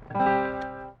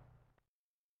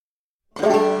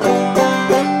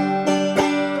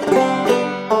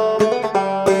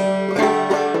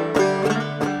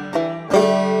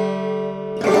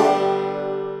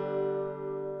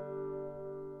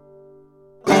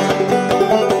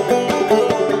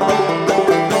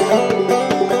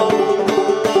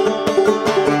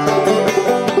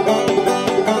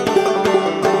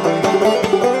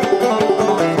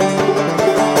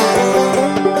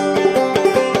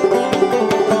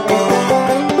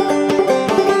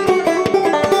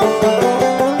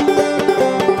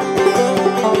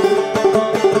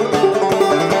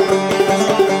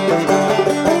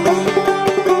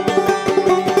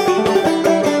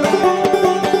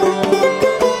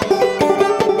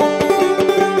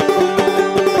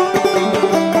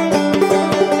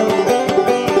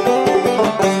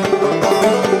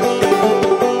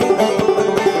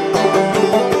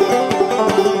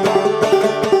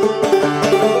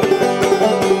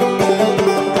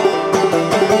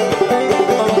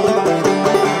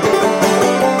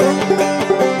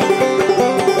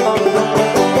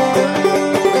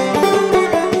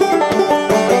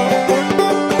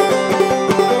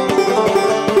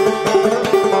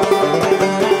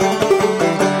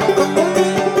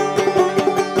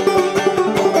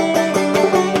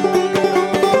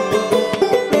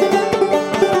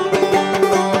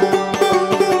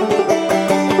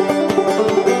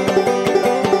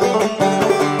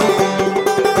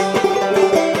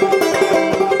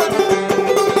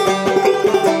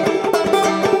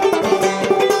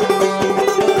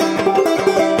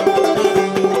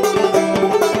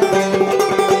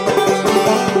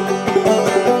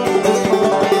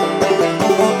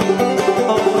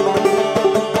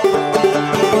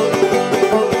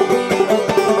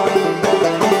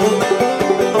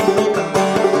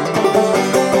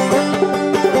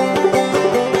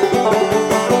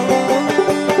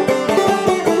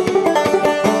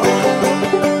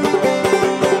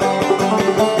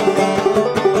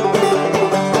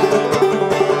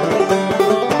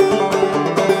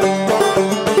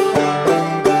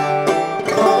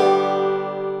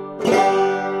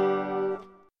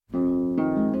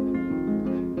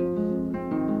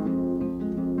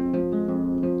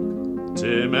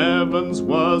 Tim Evans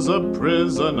was a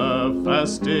prisoner,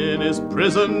 fast in his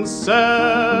prison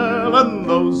cell, and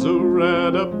those who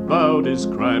read about his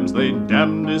crimes, they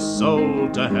damned his soul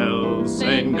to hell,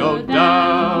 saying, "Go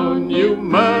down, you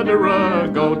murderer,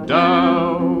 go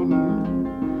down."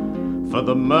 For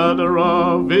the murder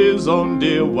of his own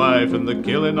dear wife and the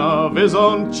killing of his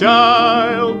own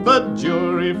child, the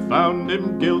jury found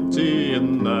him guilty,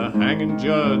 and the hanging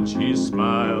judge, he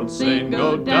smiled, saying,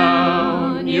 "Go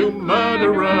down, you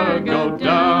murderer, go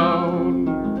down."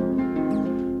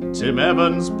 Tim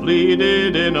Evans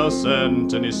pleaded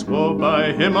innocent, and he swore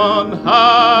by him on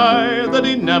high that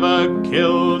he never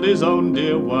killed his own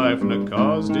dear wife nor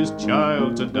caused his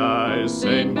child to die,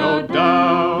 saying, "Go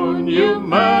down, you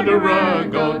murderer,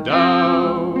 go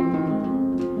down."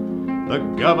 The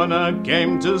governor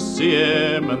came to see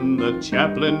him, and the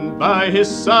chaplain by his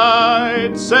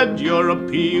side said, "Your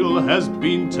appeal has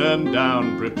been turned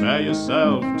down, prepare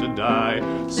yourself to die,"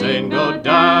 saying, "Go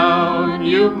down,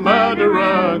 you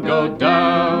murderer, go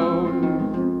down."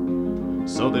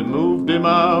 So they moved him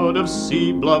out of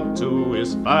C Block to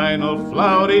his final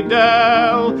flowery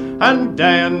dell, and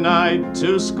day and night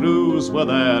 2 screws were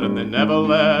there, and they never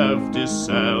left his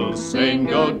cell, saying,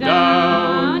 "Go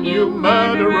down, you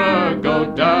murderer, go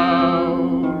down."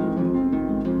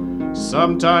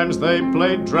 Sometimes they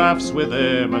played draughts with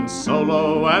him, and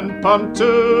solo and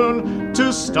pontoon,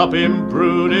 to stop him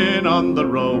brooding on the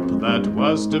rope that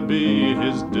was to be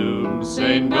his doom,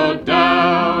 saying, "Go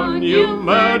down, you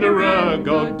murderer,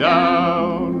 go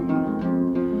down."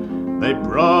 They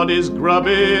brought his grub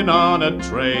in on a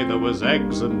tray. There was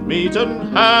eggs and meat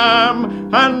and ham,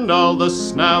 and all the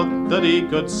snout that he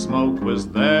could smoke was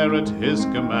there at his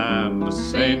command,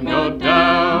 saying, "Go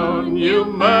down, you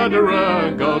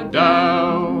murderer, go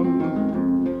down."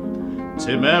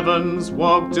 Tim Evans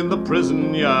walked in the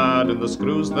prison yard, and the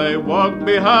screws they walked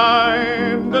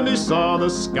behind, and he saw the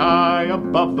sky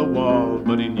above the wall,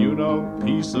 but he knew no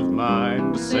peace of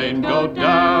mind, saying, "Go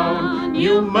down,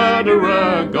 you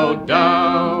murderer, go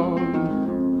down."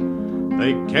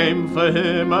 They came for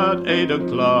him at 8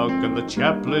 o'clock, and the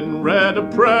chaplain read a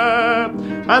prayer,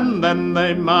 and then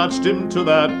they marched him to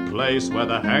that place where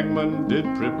the hangman did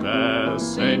prepare,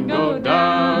 saying, "Go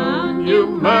down, you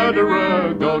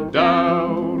murderer, go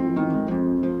down."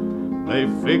 They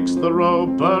fixed the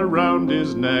rope around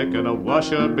his neck and a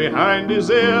washer behind his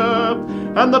ear,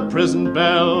 and the prison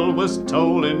bell was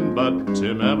tolling, but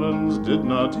Tim Evans did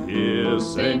not hear,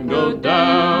 saying, "Go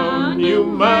down, you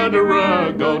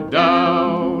murderer, go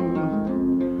down."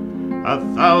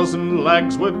 1,000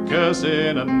 lags were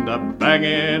cursing and a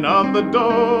banging on the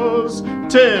doors.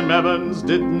 Tim Evans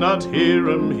did not hear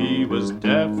 'em, he was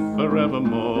deaf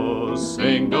forevermore,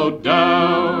 saying, "Go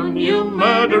down, you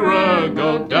murderer,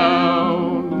 go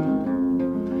down."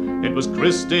 It was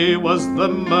Christie was the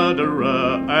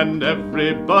murderer, and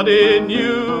everybody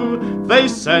knew. They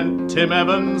sent Tim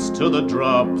Evans to the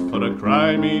drop for a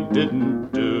crime he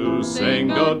didn't do, saying,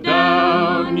 "Go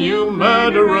down, you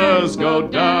murderers, go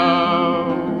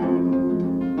down."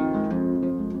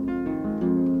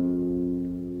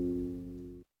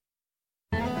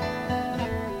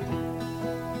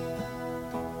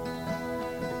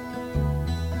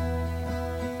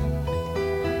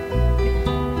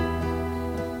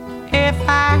 If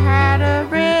I had a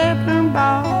ribbon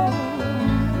ball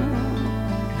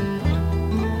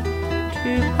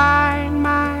to bind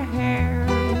my hair,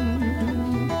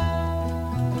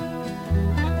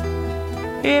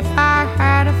 if I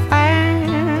had a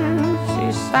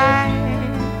fancy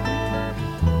sight,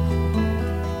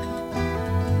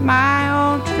 my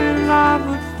old true love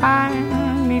would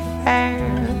find me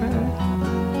fair.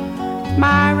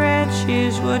 My red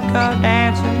shoes would go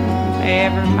dancing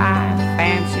ever my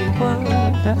fancy would.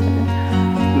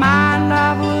 My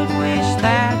love would wish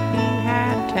that he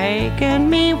had taken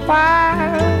me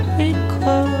while he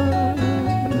could.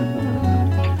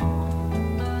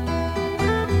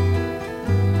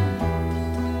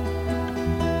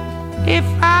 If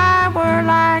I were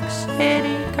like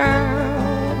city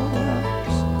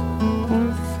girls,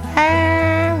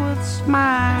 fair with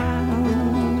smiles,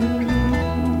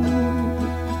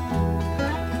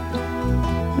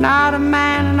 not a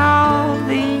man in all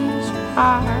these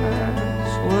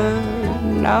parts would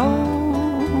know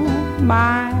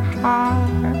my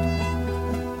heart.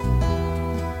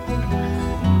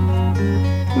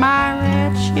 My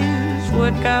red shoes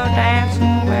would go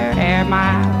dancing where'er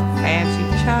my fancy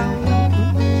chose.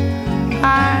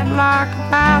 I'd lock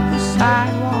about the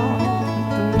sidewalk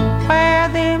and wear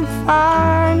them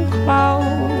foreign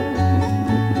clothes.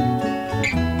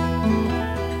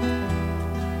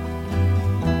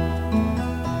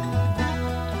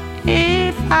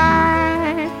 If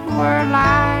I were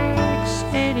like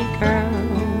city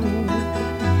girls,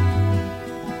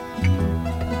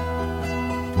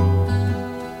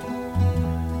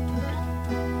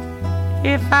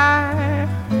 if I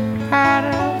had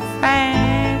a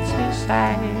fancy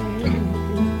sight,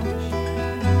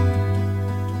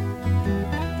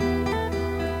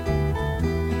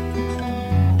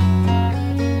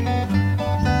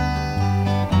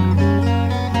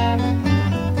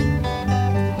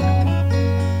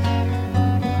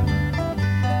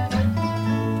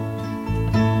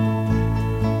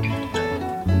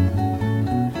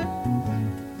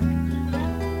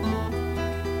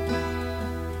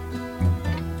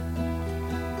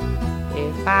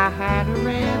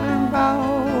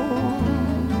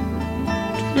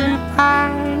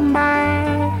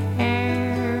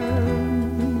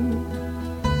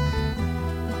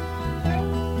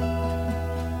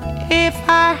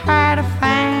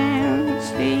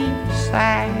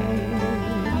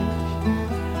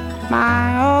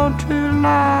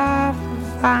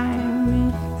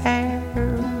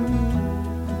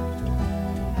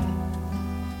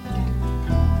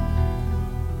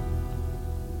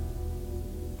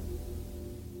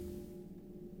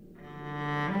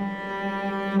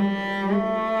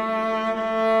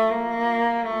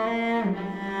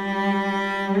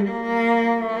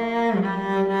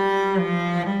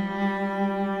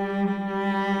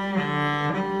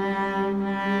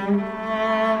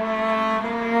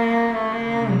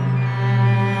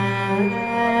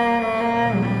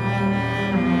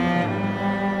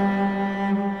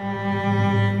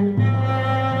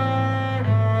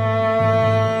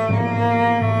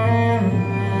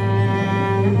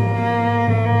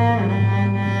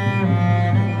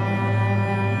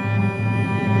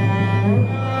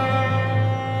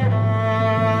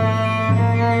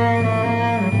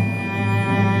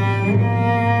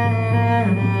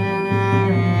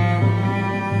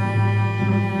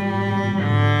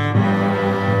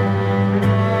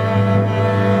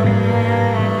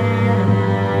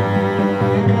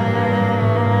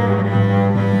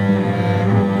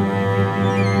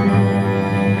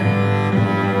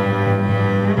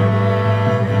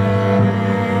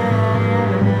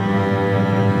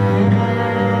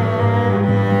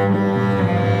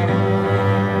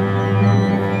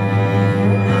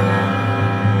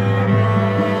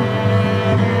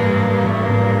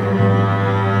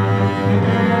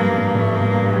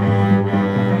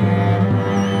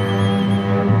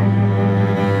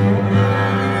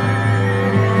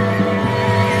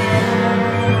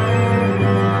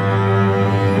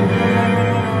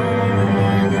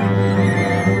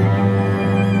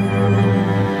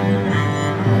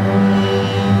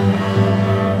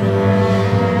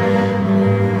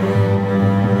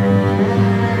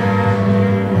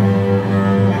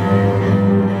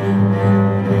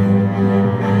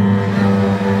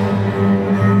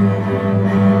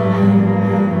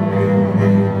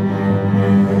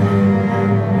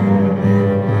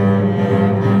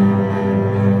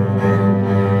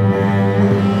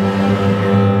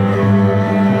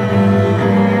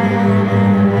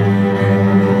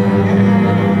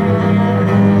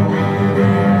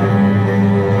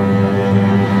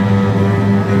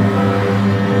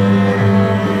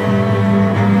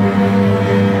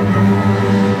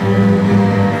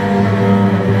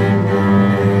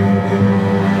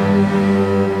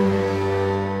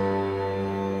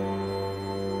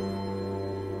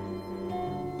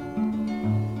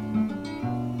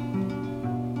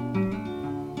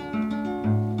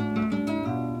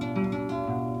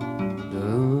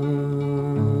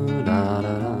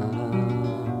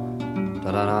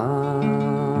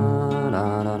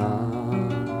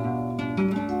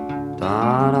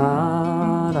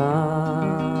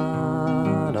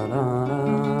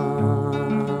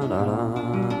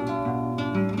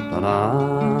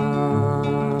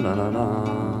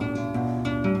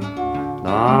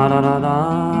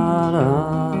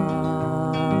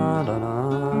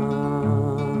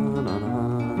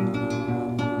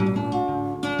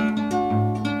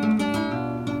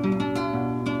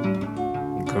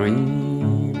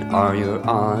 Green are your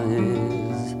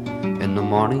eyes in the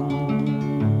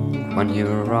morning when you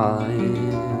rise.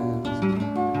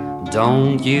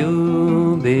 Don't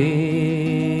you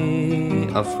be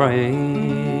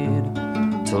afraid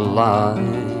to lie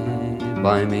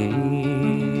by me,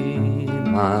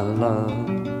 my love.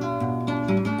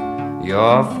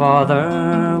 Your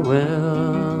father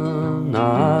will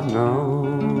not know.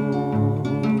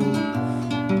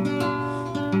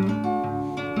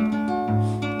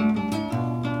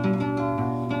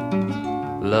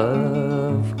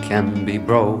 Love can be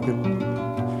broken,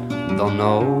 though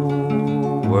no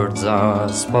words are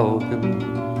spoken.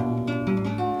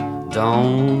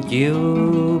 Don't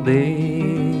you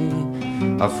be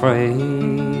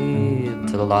afraid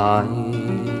to lie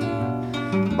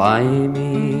by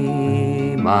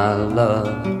me, my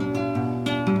love.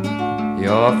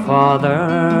 Your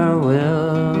father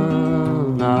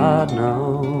will not know.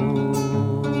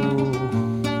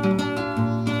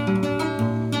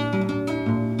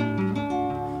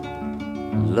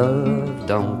 Love,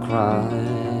 don't cry,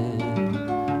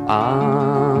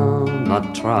 I'll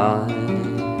not try.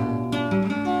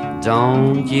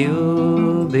 Don't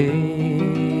you be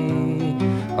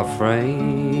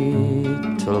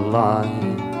afraid to lie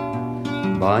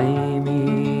by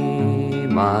me,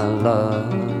 my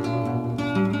love.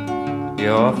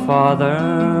 Your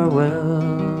father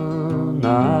will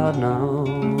not know.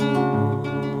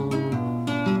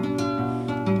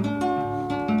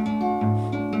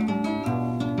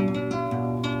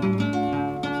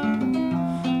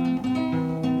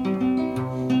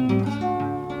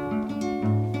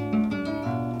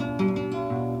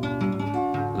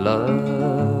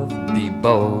 Love, be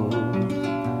bold,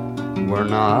 we're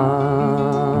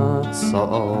not so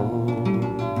old.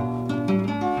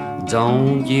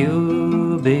 Don't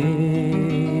you be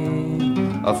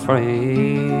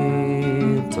afraid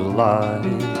to lie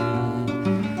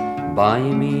by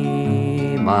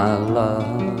me, my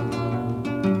love.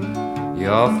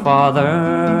 your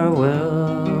father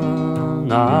will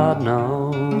not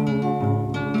know.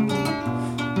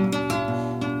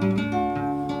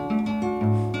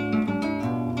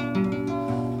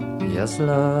 Yes,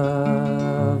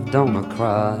 love, don't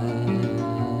cry,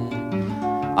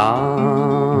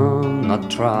 I'm not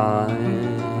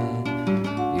trying.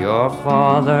 Your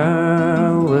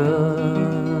father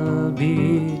will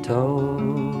be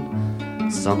told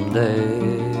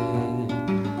someday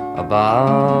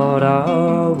about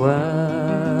our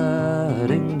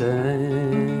wedding day.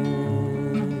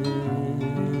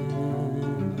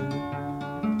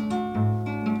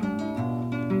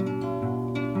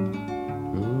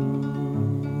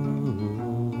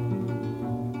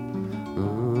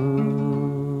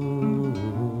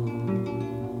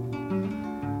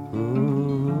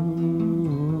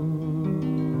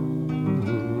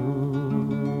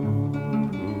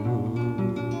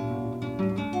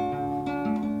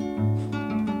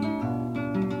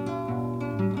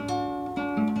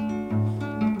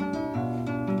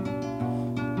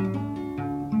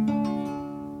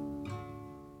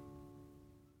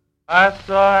 I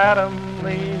saw Adam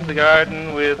leave the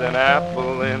garden with an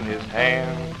apple in his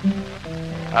hand.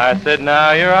 I said,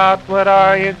 now you're out, what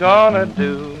are you gonna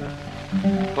do?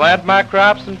 Plant my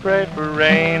crops and pray for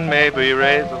rain, maybe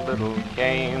raise a little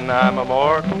cane. I'm a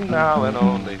mortal now and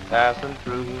only passing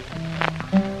through.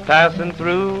 Passing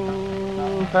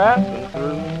through, passing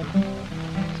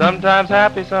through. Sometimes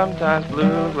happy, sometimes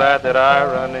blue, glad that I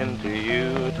run into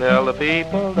you. Tell the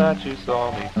people that you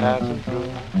saw me passing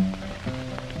through.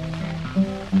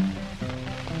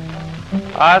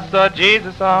 I saw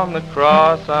Jesus on the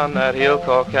cross on that hill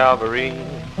called Calvary.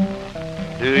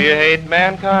 Do you hate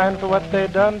mankind for what they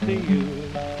done to you?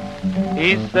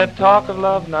 He said, talk of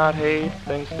love, not hate,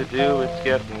 things to do, it's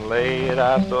getting late.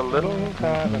 I've so little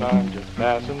time and I'm just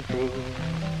passing through.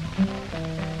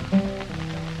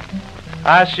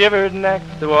 I shivered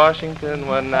next to Washington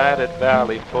one night at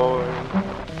Valley Ford.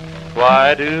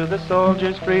 Why do the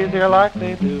soldiers freeze here like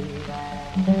they do?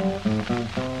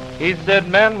 He said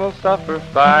men will suffer,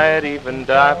 fight, even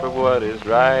die for what is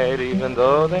right, even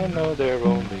though they know they're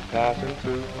only passing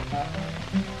through.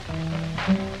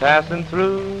 Passing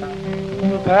through,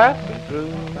 passing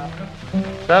through.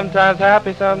 Sometimes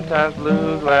happy, sometimes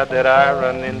blue, glad that I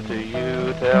run into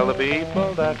you. Tell the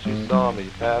people that you saw me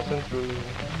passing through.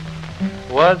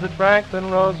 Was it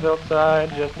Franklin Roosevelt sighed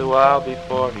just a while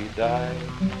before he died?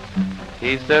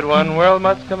 He said one world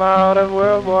must come out of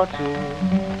World War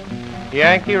II.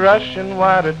 Yankee, Russian,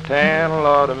 white or tan,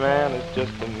 Lord, a man is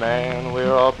just a man.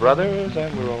 We're all brothers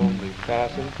and we're only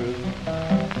passing through.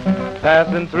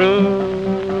 Passing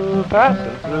through,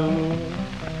 passing through.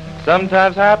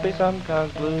 Sometimes happy,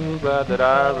 sometimes blue, glad that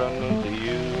I run into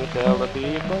you. Tell the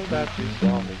people that you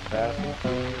saw me passing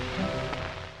through.